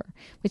suffer,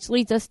 which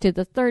leads us to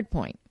the third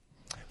point.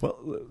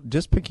 Well,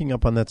 just picking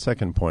up on that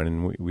second point,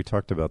 and we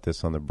talked about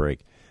this on the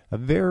break, a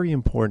very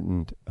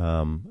important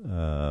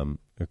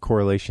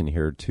correlation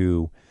here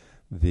to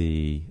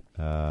the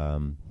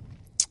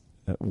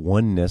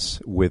oneness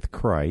with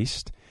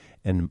Christ.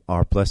 And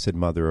our Blessed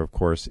Mother, of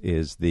course,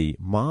 is the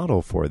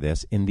model for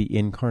this in the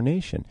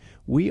Incarnation.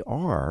 We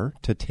are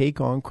to take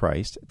on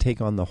Christ,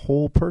 take on the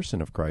whole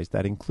person of Christ.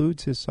 That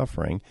includes his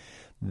suffering.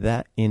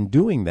 That in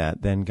doing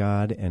that, then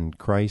God and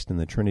Christ and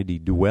the Trinity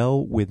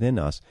dwell within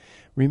us.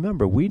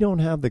 Remember, we don't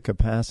have the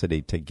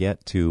capacity to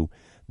get to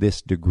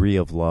this degree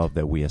of love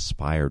that we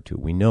aspire to.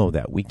 We know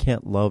that. We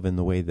can't love in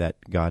the way that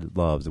God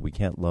loves. We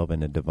can't love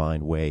in a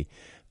divine way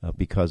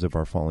because of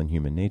our fallen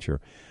human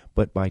nature.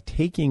 But by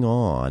taking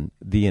on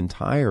the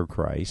entire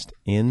Christ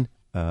in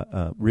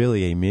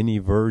really a mini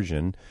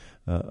version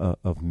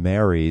of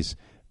Mary's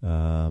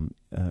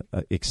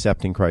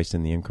accepting Christ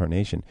in the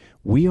Incarnation,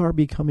 we are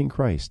becoming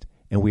Christ,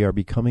 and we are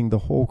becoming the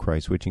whole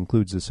Christ, which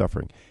includes the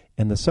suffering.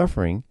 And the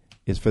suffering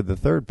is for the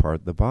third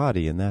part, the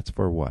body, and that's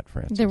for what,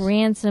 Francis? The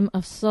ransom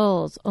of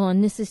souls. Oh,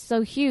 and this is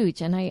so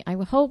huge, and I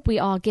hope we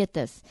all get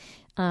this.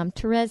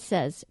 Therese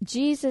says,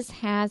 Jesus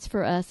has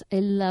for us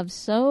a love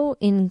so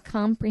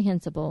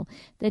incomprehensible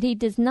that he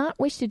does not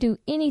wish to do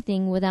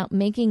anything without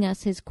making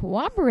us his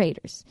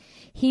cooperators.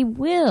 He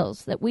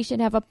wills that we should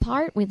have a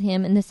part with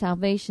him in the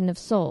salvation of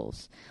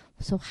souls.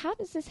 So how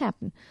does this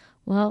happen?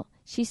 Well,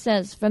 she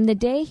says, from the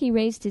day he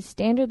raised his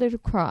standard of the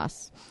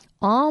cross,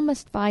 all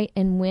must fight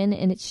and win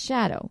in its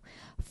shadow,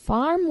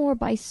 far more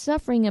by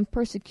suffering and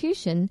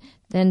persecution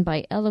than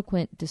by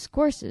eloquent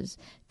discourses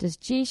does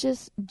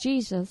Jesus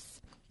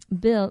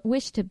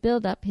wish to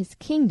build up his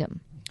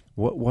kingdom.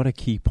 What a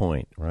key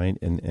point, right?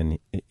 And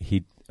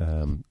he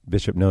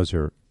Bishop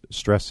Noser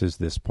stresses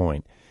this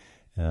point,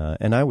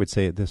 and I would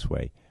say it this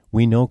way: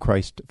 we know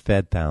Christ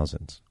fed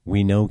thousands.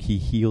 We know he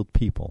healed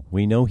people.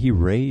 We know he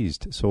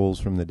raised souls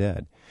from the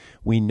dead.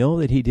 We know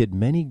that he did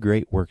many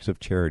great works of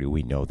charity.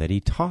 We know that he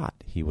taught.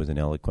 He was an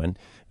eloquent,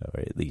 or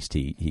at least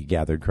he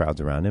gathered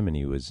crowds around him, and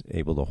he was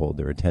able to hold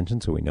their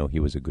attention, so we know he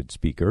was a good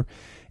speaker.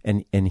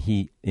 And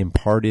he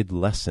imparted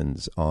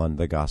lessons on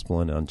the gospel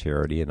and on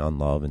charity and on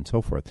love and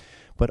so forth.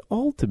 But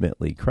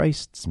ultimately,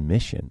 Christ's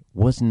mission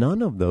was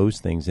none of those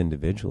things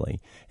individually,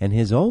 and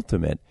his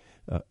ultimate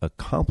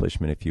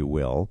accomplishment, if you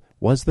will,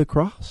 was the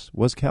cross,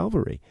 was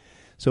Calvary.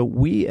 So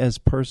we as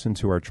persons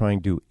who are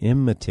trying to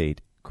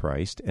imitate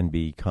Christ and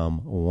become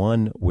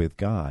one with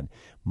God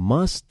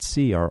must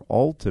see our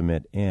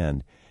ultimate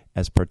end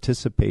as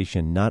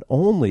participation not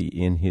only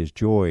in his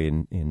joy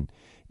in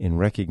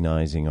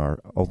recognizing our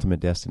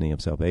ultimate destiny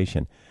of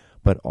salvation,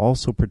 but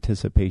also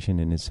participation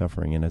in his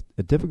suffering. And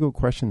a difficult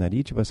question that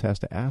each of us has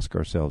to ask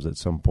ourselves at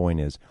some point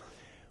is,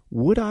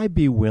 would I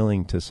be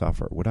willing to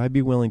suffer? Would I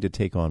be willing to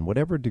take on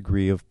whatever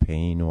degree of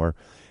pain or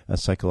a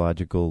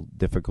psychological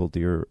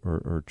difficulty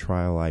or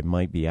trial I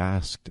might be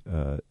asked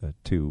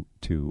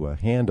to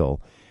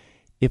handle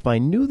if I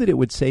knew that it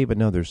would save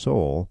another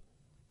soul,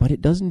 but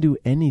it doesn't do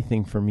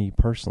anything for me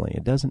personally?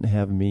 It doesn't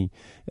have me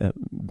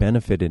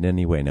benefit in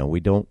any way. Now, we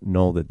don't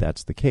know that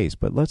that's the case,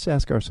 but let's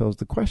ask ourselves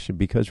the question,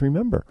 because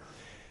remember,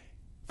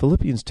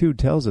 Philippians 2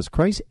 tells us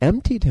Christ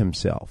emptied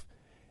himself,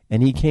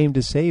 and he came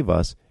to save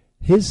us.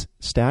 His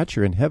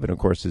stature in heaven, of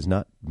course, is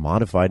not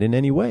modified in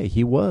any way.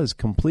 He was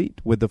complete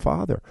with the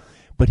Father,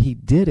 but he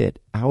did it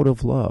out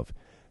of love.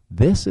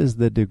 This is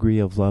the degree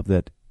of love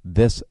that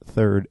this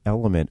third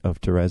element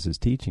of Therese's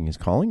teaching is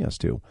calling us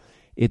to.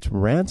 It's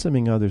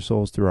ransoming other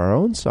souls through our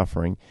own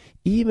suffering,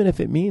 even if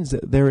it means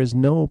that there is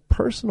no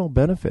personal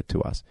benefit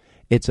to us.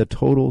 It's a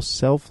total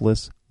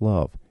selfless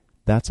love.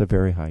 That's a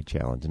very high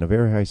challenge and a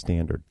very high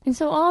standard. And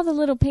so all the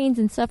little pains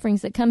and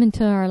sufferings that come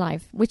into our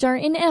life, which are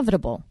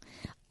inevitable,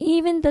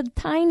 even the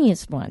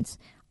tiniest ones,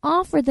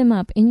 offer them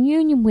up in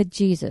union with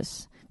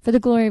Jesus for the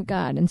glory of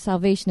God and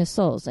salvation of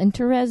souls. And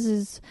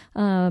Therese's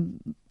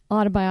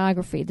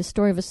autobiography, The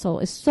Story of a Soul,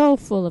 is so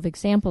full of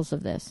examples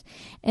of this.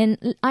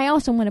 And I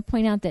also want to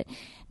point out that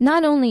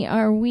not only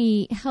are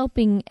we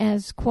helping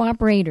as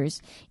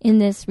cooperators in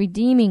this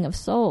redeeming of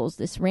souls,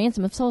 this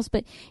ransom of souls,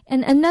 but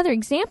and another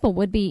example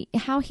would be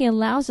how he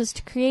allows us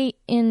to create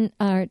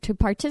to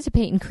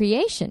participate in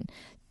creation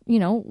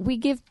we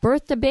give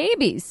birth to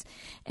babies.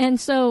 And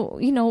so,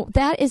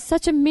 that is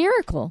such a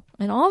miracle.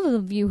 And all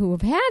of you who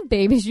have had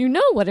babies, you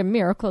know what a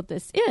miracle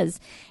this is.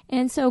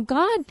 And so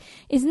God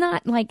is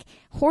not like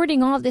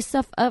hoarding all this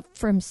stuff up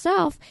for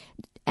himself.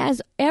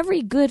 As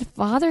every good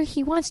father,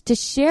 he wants to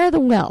share the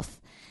wealth.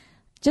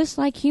 Just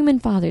like human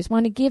fathers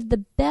want to give the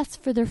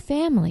best for their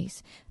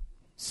families.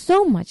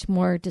 So much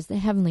more does the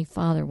Heavenly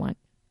Father want.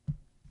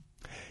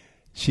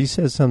 She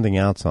says something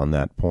else on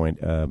that point,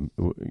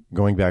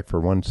 going back for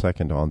 1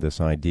 second on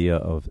this idea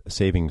of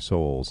saving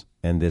souls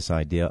and this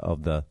idea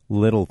of the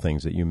little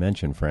things that you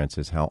mentioned,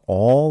 Francis, how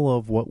all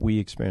of what we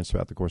experience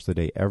throughout the course of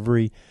the day,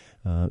 every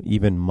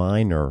even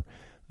minor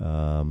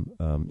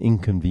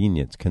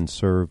inconvenience can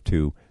serve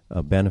to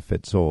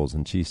benefit souls.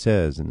 And she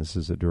says, and this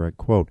is a direct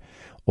quote,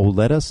 "Oh,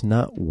 let us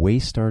not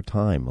waste our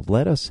time.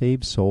 Let us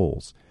save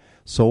souls.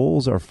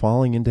 Souls are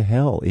falling into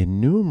hell,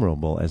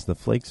 innumerable as the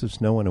flakes of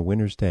snow on a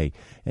winter's day.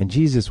 And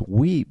Jesus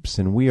weeps,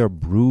 and we are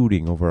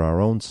brooding over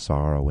our own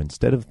sorrow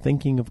instead of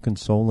thinking of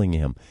consoling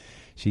him."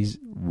 She's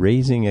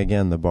raising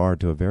again the bar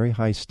to a very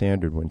high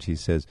standard when she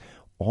says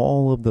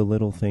all of the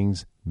little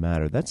things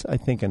matter. That's, I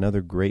think,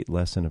 another great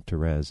lesson of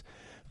Therese,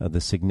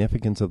 the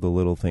significance of the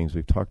little things.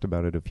 We've talked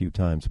about it a few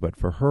times, but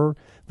for her,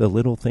 the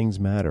little things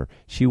matter.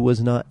 She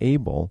was not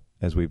able,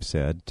 as we've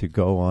said, to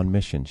go on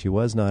mission. She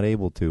was not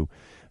able to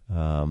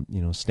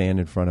stand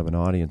in front of an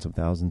audience of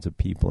thousands of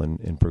people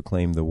and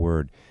proclaim the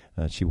word.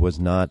 She was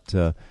not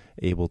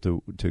able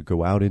to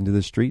go out into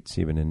the streets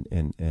even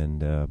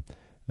and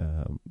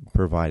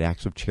provide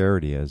acts of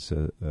charity as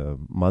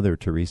Mother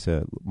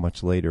Teresa,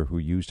 much later, who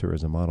used her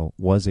as a model,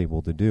 was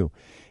able to do.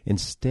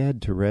 Instead,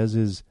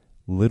 Therese's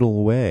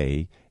little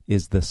way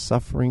is the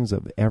sufferings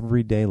of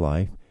everyday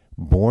life,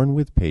 borne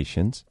with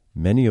patience,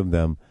 many of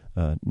them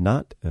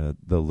not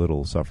the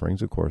little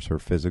sufferings, of course, her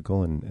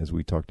physical, and as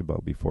we talked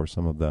about before,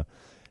 some of the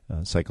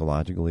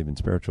psychological, even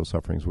spiritual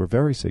sufferings were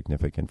very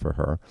significant for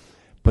her.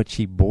 But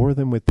she bore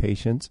them with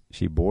patience,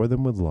 she bore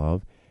them with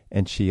love,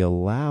 and she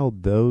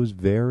allowed those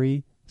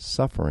very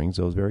sufferings,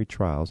 those very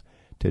trials,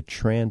 to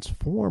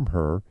transform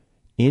her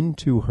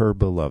into her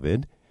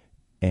beloved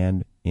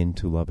and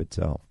into love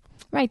itself.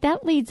 Right,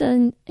 that leads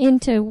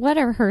into what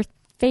are her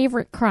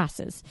favorite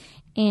crosses.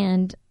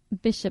 And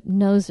Bishop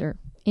Noser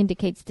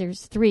indicates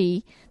there's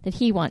 3 that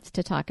he wants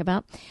to talk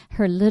about: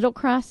 her little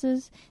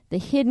crosses, the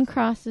hidden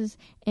crosses,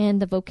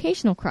 and the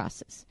vocational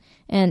crosses.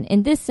 And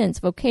in this sense,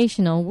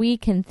 vocational, we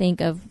can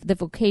think of the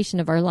vocation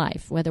of our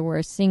life, whether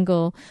we're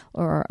single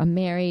or a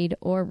married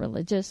or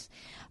religious.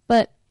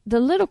 But the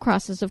little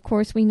crosses, of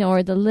course, we know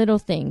are the little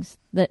things.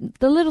 The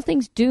little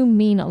things do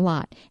mean a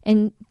lot.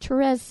 And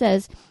Therese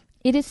says,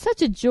 "It is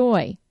such a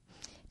joy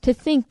to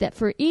think that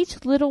for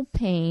each little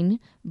pain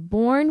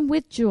borne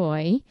with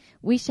joy,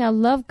 we shall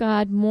love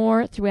God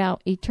more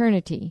throughout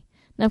eternity."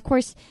 Now, of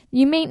course,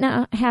 you may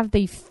not have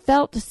the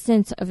felt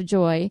sense of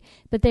joy,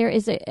 but there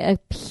is a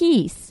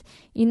peace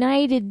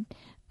united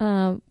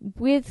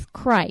with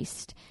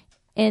Christ.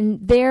 And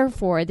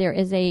therefore, there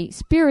is a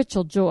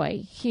spiritual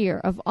joy here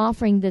of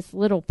offering this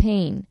little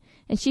pain.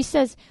 And she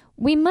says,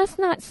 we must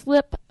not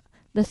let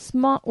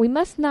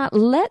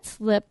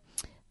slip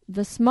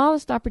the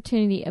smallest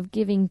opportunity of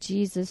giving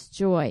Jesus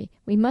joy.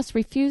 We must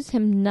refuse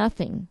him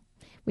nothing.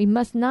 We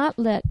must not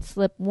let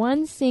slip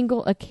one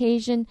single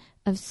occasion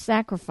of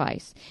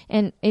sacrifice.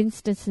 And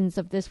instances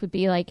of this would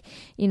be like,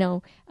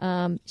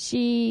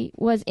 she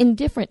was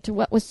indifferent to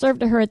what was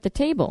served to her at the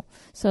table.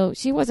 So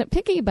she wasn't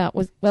picky about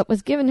what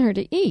was given her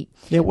to eat.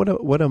 Yeah,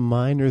 what a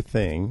minor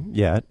thing,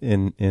 yet,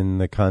 in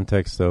the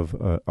context of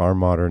our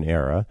modern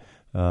era.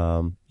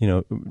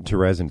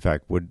 Therese, in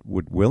fact, would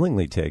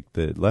willingly take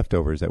the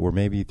leftovers that were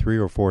maybe 3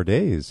 or 4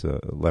 days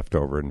left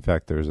over. In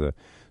fact, there's a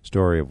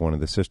story of one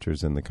of the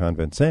sisters in the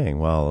convent saying,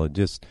 well,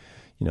 just,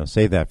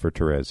 save that for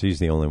Therese. She's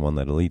the only one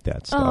that'll eat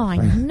that stuff. Oh, I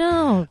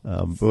know.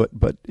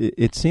 But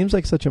it seems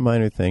like such a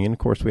minor thing. And, of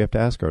course, we have to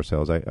ask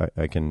ourselves,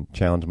 I can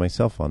challenge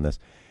myself on this.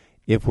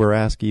 If we're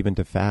asked even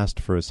to fast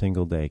for a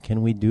single day,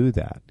 can we do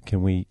that?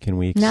 Can we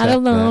accept Not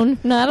alone.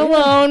 that? Not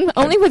alone.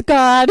 Only with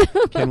God.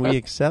 Can we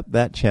accept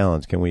that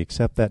challenge? Can we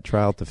accept that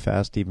trial to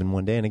fast even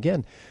one day? And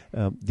again,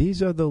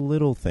 these are the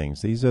little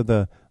things. These are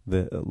the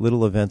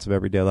little events of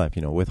everyday life.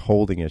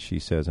 Withholding, as she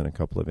says in a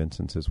couple of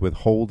instances,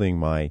 withholding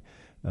my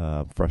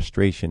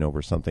frustration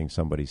over something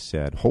somebody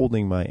said,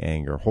 holding my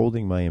anger,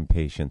 holding my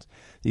impatience.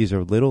 These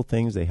are little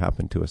things. They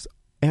happen to us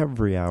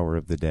every hour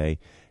of the day.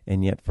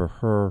 And yet for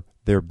her,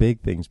 they're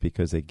big things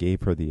because they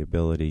gave her the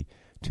ability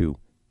to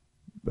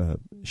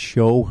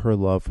show her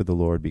love for the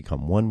Lord,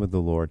 become one with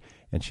the Lord,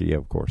 and she,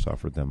 of course,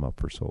 offered them up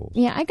for souls.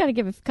 Yeah, I got to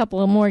give a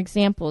couple of more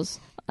examples.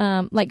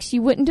 Like she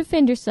wouldn't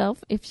defend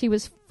herself if she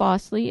was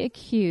falsely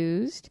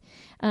accused.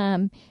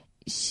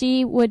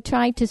 She would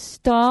try to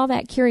stall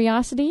that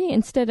curiosity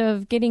instead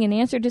of getting an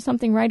answer to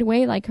something right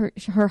away, like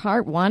her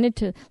heart wanted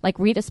to, like,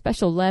 read a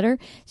special letter.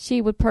 She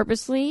would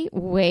purposely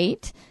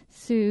wait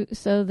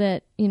so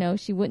that,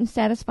 she wouldn't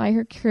satisfy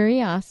her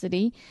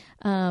curiosity.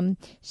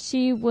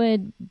 She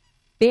would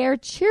bear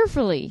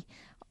cheerfully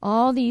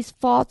all these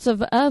faults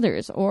of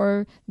others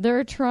or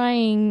their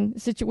trying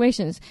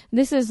situations.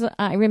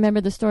 I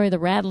remember the story of the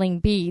rattling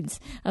beads,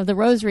 of the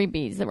rosary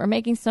beads that were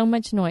making so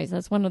much noise.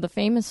 That's one of the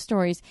famous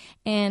stories.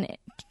 And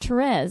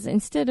Therese,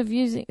 instead of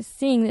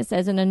seeing this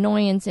as an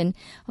annoyance and,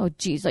 oh,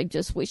 geez, I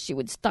just wish she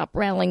would stop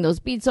rattling those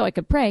beads so I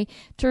could pray,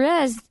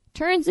 Therese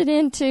turns it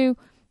into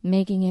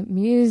making it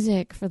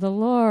music for the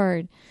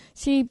Lord.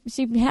 She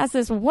has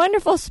this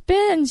wonderful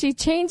spin. She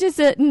changes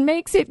it and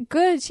makes it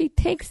good. She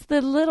takes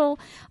the little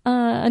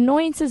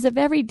annoyances of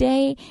every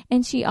day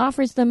and she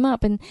offers them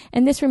up. And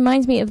this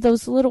reminds me of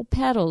those little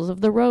petals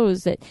of the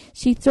rose that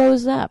she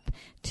throws up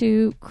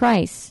to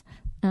Christ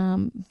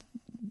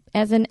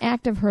as an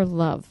act of her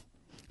love.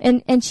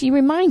 And she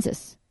reminds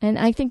us, and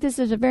I think this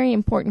is a very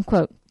important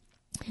quote,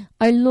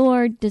 our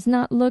Lord does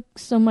not look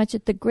so much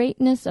at the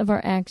greatness of our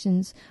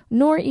actions,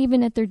 nor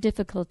even at their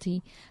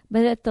difficulty,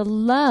 but at the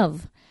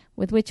love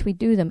with which we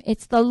do them.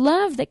 It's the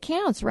love that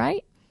counts,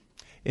 right?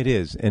 It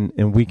is, and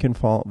we can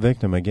fall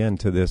victim again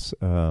to this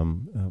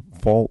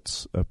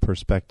false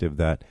perspective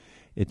that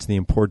it's the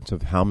importance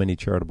of how many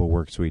charitable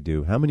works we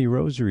do, how many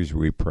rosaries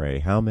we pray,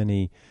 how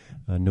many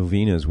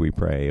novenas we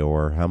pray,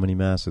 or how many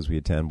masses we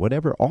attend,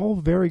 whatever, all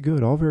very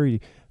good, all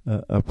very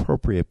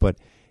appropriate, but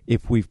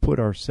if we've put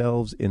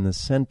ourselves in the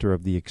center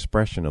of the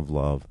expression of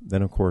love,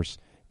 then, of course,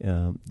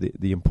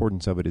 the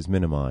importance of it is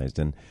minimized.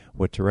 And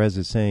what Therese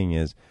is saying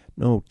is,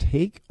 no,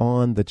 take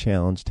on the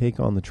challenge,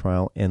 take on the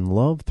trial, and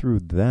love through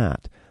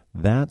that.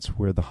 That's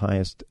where the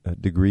highest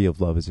degree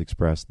of love is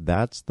expressed.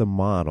 That's the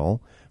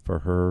model for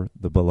her,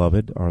 the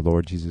beloved, our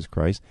Lord Jesus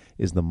Christ,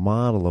 is the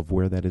model of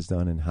where that is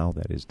done and how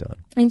that is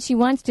done. And she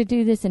wants to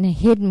do this in a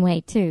hidden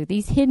way, too.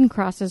 These hidden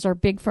crosses are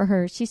big for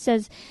her. She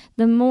says,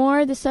 the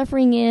more the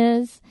suffering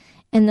is,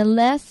 and the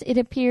less it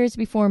appears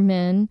before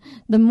men,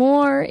 the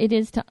more it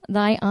is to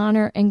thy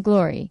honor and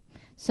glory.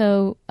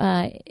 So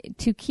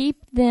to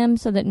keep them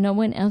so that no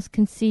one else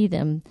can see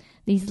them,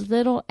 these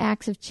little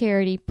acts of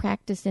charity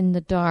practiced in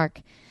the dark,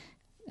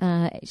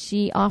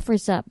 she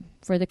offers up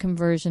for the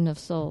conversion of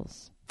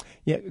souls.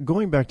 Yeah,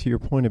 going back to your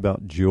point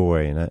about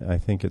joy, and I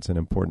think it's an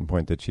important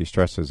point that she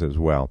stresses as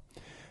well.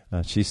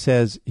 She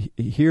says,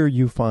 here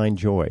you find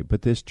joy.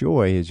 But this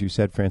joy, as you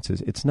said, Francis,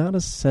 it's not a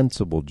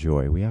sensible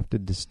joy. We have to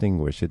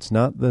distinguish. It's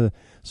not the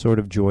sort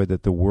of joy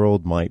that the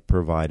world might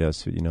provide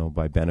us,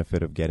 by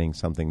benefit of getting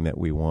something that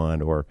we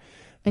want, or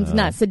it's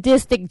not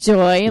sadistic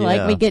joy,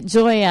 like we get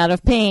joy out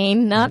of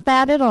pain. Not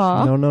that at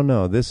all.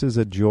 No. This is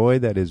a joy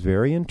that is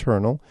very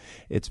internal.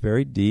 It's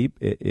very deep.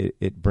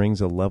 It brings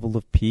a level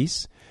of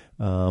peace.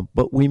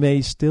 But we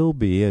may still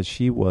be, as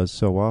she was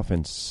so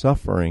often,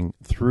 suffering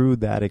through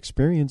that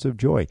experience of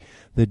joy.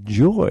 The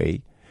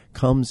joy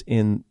comes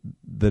in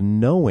the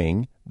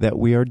knowing that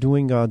we are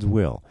doing God's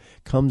will,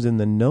 comes in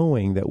the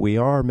knowing that we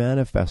are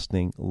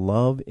manifesting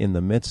love in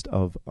the midst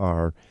of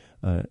our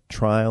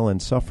trial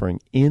and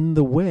suffering in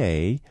the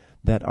way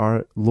that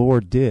our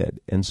Lord did.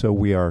 And so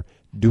we are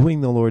doing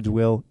the Lord's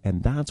will,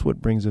 and that's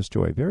what brings us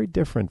joy. Very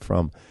different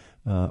from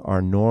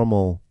our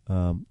normal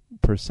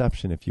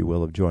perception, if you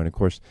will, of joy. And of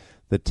course,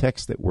 the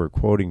text that we're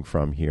quoting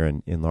from here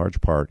in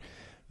large part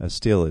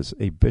still is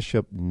a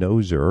Bishop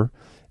Noser.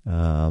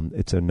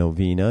 It's a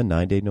novena,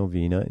 9-day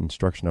novena,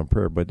 instruction on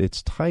prayer, but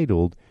it's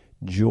titled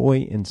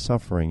Joy in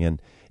Suffering.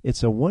 And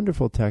it's a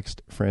wonderful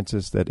text,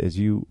 Francis, that as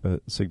you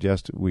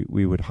suggest,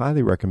 we would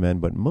highly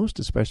recommend, but most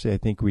especially I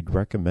think we'd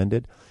recommend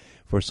it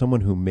for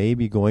someone who may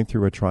be going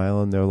through a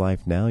trial in their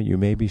life now. You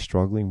may be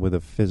struggling with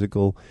a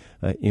physical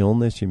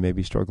illness. You may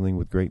be struggling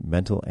with great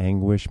mental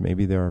anguish.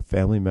 Maybe there are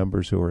family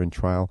members who are in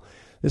trial.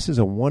 This is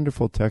a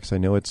wonderful text. I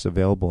know it's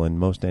available in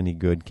most any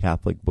good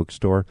Catholic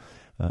bookstore.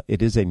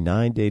 It is a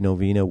 9-day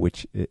novena,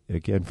 which,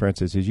 again,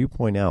 Francis, as you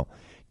point out,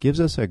 gives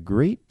us a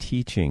great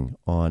teaching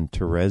on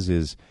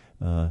Therese's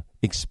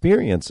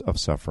experience of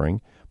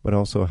suffering, but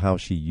also how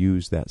she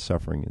used that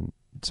suffering in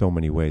so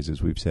many ways,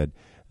 as we've said,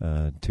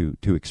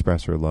 to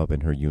express her love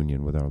and her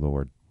union with our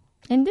Lord.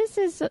 And this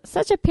is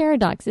such a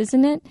paradox,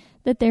 isn't it?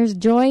 That there's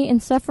joy in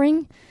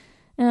suffering.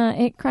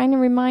 It kind of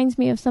reminds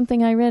me of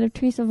something I read of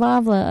Therese of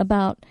Avila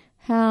about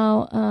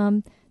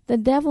how the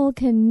devil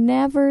can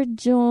never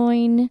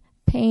join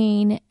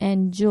pain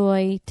and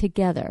joy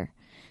together.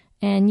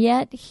 And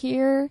yet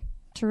here,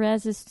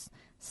 Therese's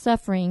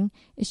suffering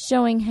is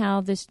showing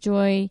how this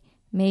joy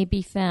may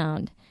be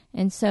found.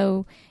 And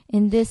so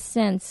in this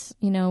sense,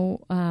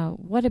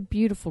 what a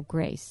beautiful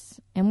grace.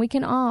 And we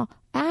can all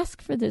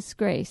ask for this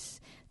grace,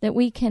 that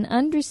we can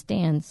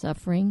understand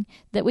suffering,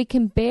 that we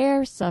can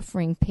bear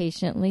suffering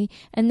patiently,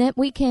 and that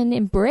we can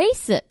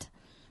embrace it.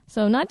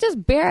 So not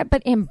just bear it,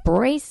 but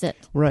embrace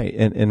it. Right.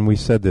 And we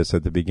said this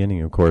at the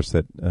beginning, of course,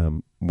 that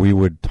we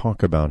would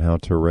talk about how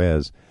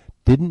Therese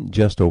didn't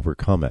just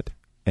overcome it,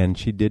 and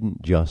she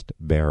didn't just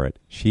bear it.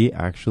 She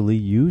actually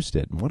used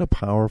it. And what a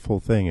powerful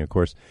thing. Of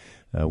course,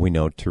 we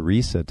know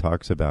Teresa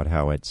talks about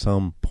how at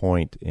some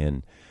point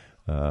in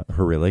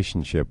her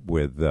relationship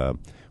with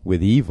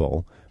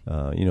evil,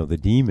 the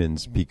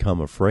demons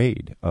become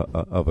afraid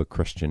of a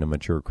Christian, a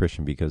mature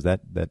Christian, because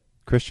that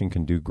Christian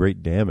can do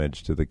great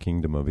damage to the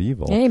kingdom of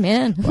evil.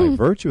 Amen. By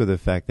virtue of the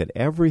fact that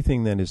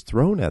everything that is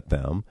thrown at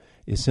them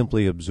is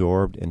simply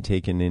absorbed and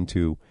taken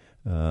into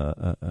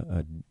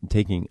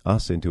taking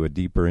us into a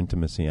deeper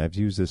intimacy. I've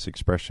used this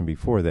expression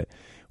before, that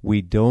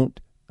we don't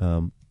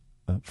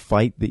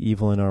fight the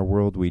evil in our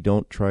world. We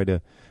don't try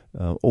to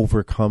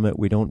overcome it.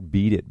 We don't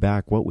beat it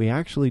back. What we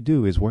actually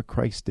do is what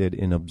Christ did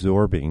in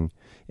absorbing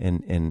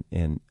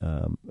and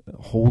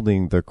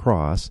holding the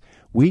cross.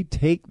 We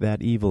take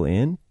that evil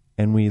in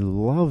and we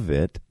love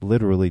it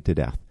literally to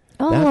death.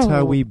 That's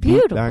how we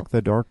beat back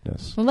the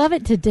darkness. Love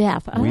it to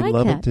death. We like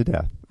love that. it to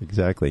death.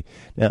 Exactly.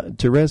 Now,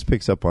 Therese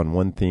picks up on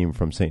one theme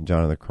from St.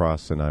 John of the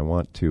Cross, and I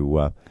want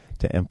to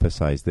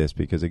emphasize this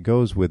because it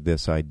goes with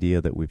this idea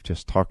that we've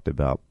just talked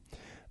about,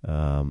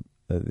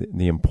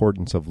 the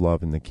importance of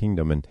love in the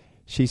kingdom. And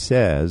she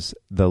says,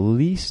 the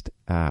least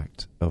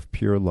act of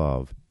pure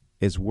love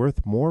is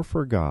worth more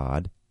for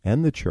God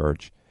and the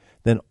church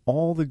than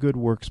all the good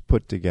works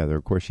put together.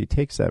 Of course, she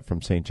takes that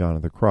from St. John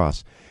of the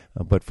Cross,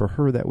 but for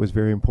her that was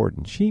very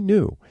important. She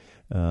knew,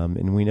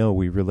 and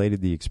we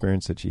related the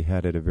experience that she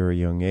had at a very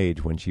young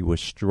age when she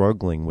was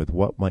struggling with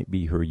what might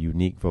be her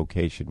unique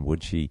vocation.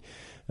 Would she,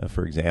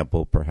 for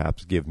example,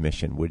 perhaps give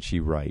mission? Would she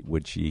write?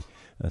 Would she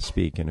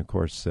speak? And of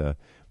course,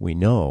 we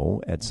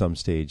know at some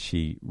stage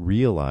she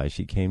realized,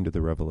 she came to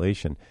the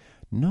revelation,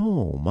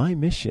 no, my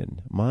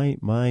mission,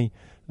 my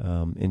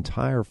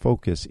entire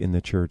focus in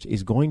the church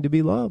is going to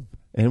be love.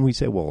 And we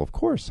say, well, of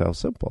course, how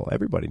simple.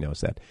 Everybody knows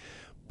that.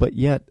 But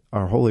yet,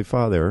 our Holy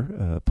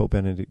Father, Pope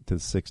Benedict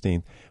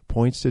XVI,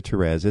 points to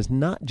Therese as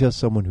not just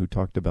someone who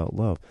talked about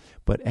love,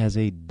 but as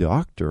a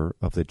doctor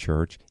of the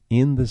church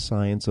in the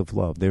science of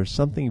love. There's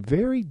something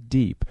very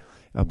deep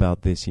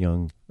about this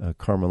young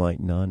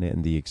Carmelite nun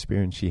and the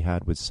experience she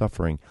had with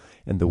suffering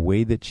and the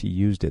way that she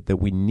used it that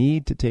we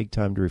need to take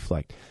time to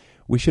reflect.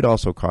 We should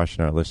also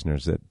caution our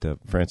listeners that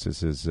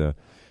Francis, as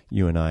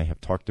you and I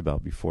have talked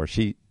about before,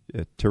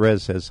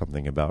 Therese says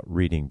something about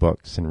reading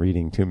books and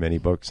reading too many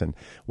books and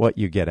what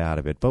you get out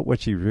of it. But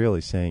what she's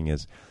really saying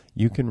is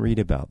you can read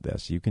about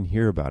this. You can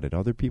hear about it.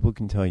 Other people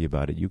can tell you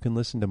about it. You can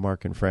listen to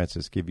Mark and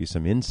Francis give you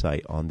some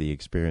insight on the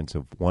experience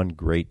of one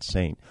great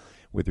saint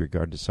with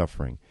regard to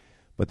suffering.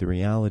 But the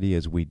reality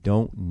is we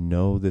don't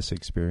know this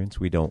experience.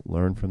 We don't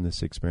learn from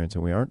this experience.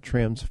 And we aren't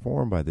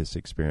transformed by this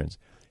experience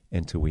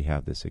until we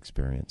have this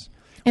experience.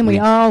 And we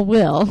all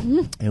will.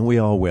 And we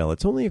all will.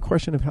 It's only a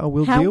question of how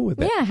we'll deal with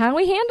it. Yeah, how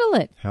we handle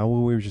it. How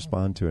will we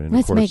respond to it? And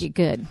Let's of course, make it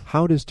good.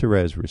 How does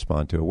Therese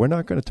respond to it? We're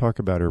not going to talk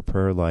about her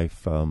prayer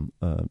life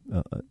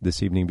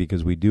this evening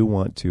because we do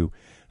want to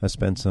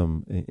spend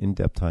some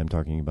in-depth time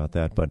talking about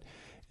that. But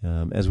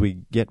as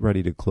we get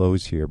ready to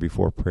close here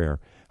before prayer,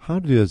 how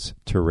does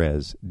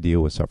Therese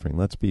deal with suffering?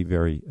 Let's be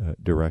very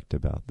direct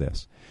about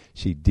this.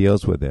 She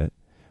deals with it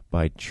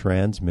by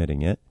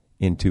transmitting it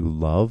into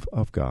love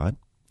of God,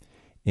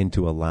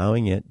 into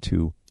allowing it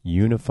to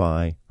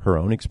unify her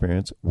own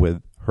experience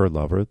with her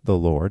lover, the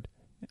Lord,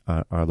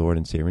 our Lord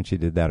and Savior. And she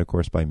did that, of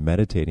course, by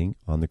meditating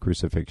on the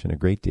crucifixion a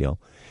great deal.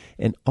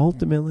 And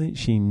ultimately,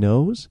 she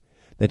knows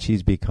that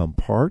she's become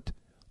part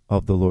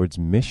of the Lord's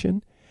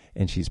mission,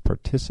 and she's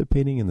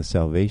participating in the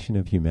salvation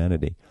of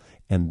humanity.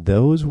 And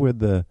those were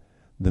the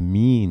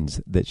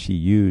means that she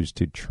used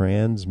to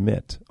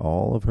transmit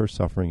all of her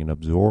suffering and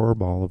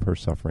absorb all of her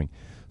suffering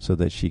so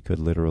that she could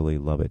literally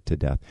love it to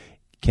death.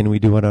 Can we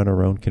do it on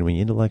our own? Can we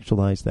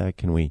intellectualize that?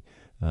 Can we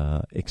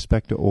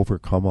expect to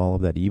overcome all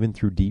of that even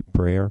through deep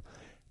prayer?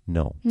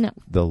 No.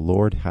 The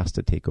Lord has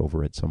to take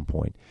over at some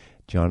point.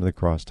 John of the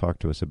Cross talked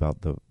to us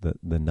about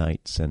the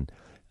nights, and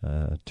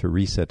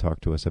Teresa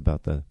talked to us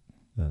about the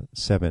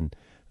 7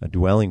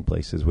 dwelling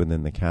places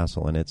within the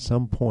castle. And at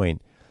some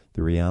point,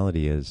 the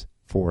reality is,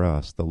 for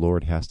us, the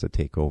Lord has to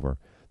take over.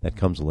 That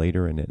comes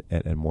later and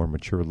at more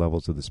mature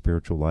levels of the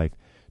spiritual life.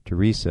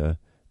 Teresa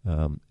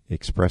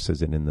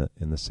expresses it in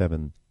the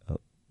 7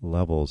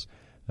 levels.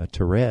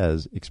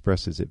 Therese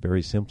expresses it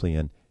very simply,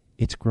 and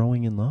it's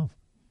growing in love.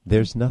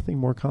 There's nothing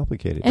more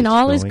complicated. And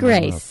all is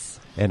grace.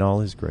 And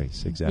all is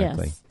grace,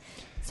 exactly. Yes.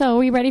 So are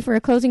we ready for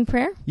a closing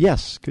prayer?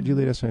 Yes. Could you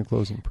lead us in a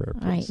closing prayer,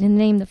 please? All right. In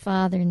the name of the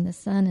Father, and the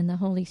Son, and the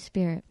Holy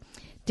Spirit.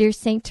 Dear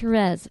Saint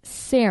Therese,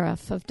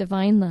 seraph of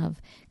divine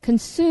love,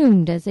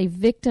 consumed as a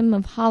victim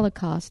of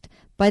Holocaust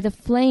by the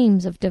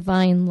flames of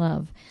divine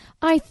love,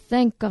 I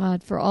thank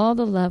God for all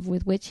the love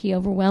with which he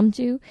overwhelmed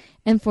you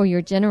and for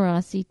your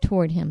generosity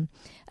toward him.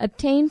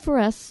 Obtain for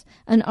us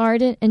an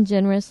ardent and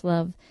generous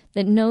love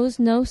that knows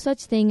no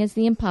such thing as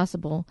the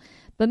impossible,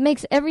 but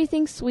makes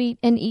everything sweet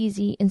and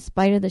easy in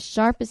spite of the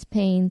sharpest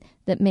pain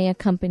that may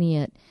accompany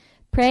it.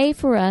 Pray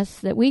for us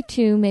that we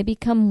too may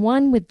become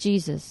one with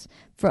Jesus,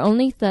 for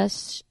only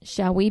thus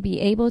shall we be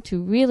able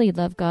to really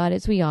love God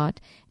as we ought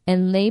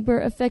and labor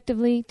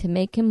effectively to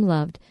make him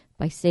loved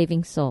by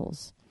saving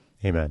souls.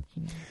 Amen.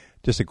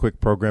 Just a quick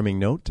programming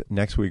note.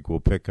 Next week we'll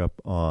pick up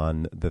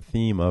on the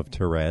theme of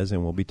Therese,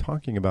 and we'll be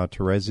talking about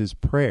Therese's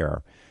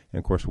prayer. And,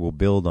 of course, we'll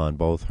build on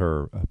both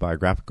her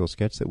biographical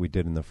sketch that we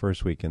did in the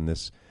first week and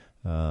this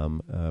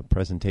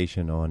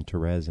presentation on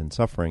Therese and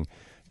suffering.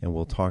 and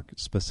we'll talk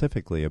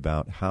specifically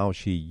about how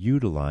she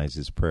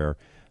utilizes prayer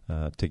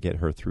to get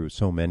her through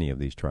so many of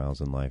these trials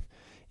in life.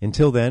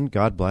 Until then,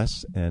 God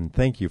bless, and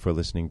thank you for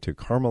listening to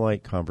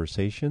Carmelite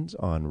Conversations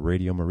on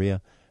Radio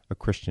Maria, a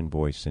Christian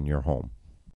voice in your home.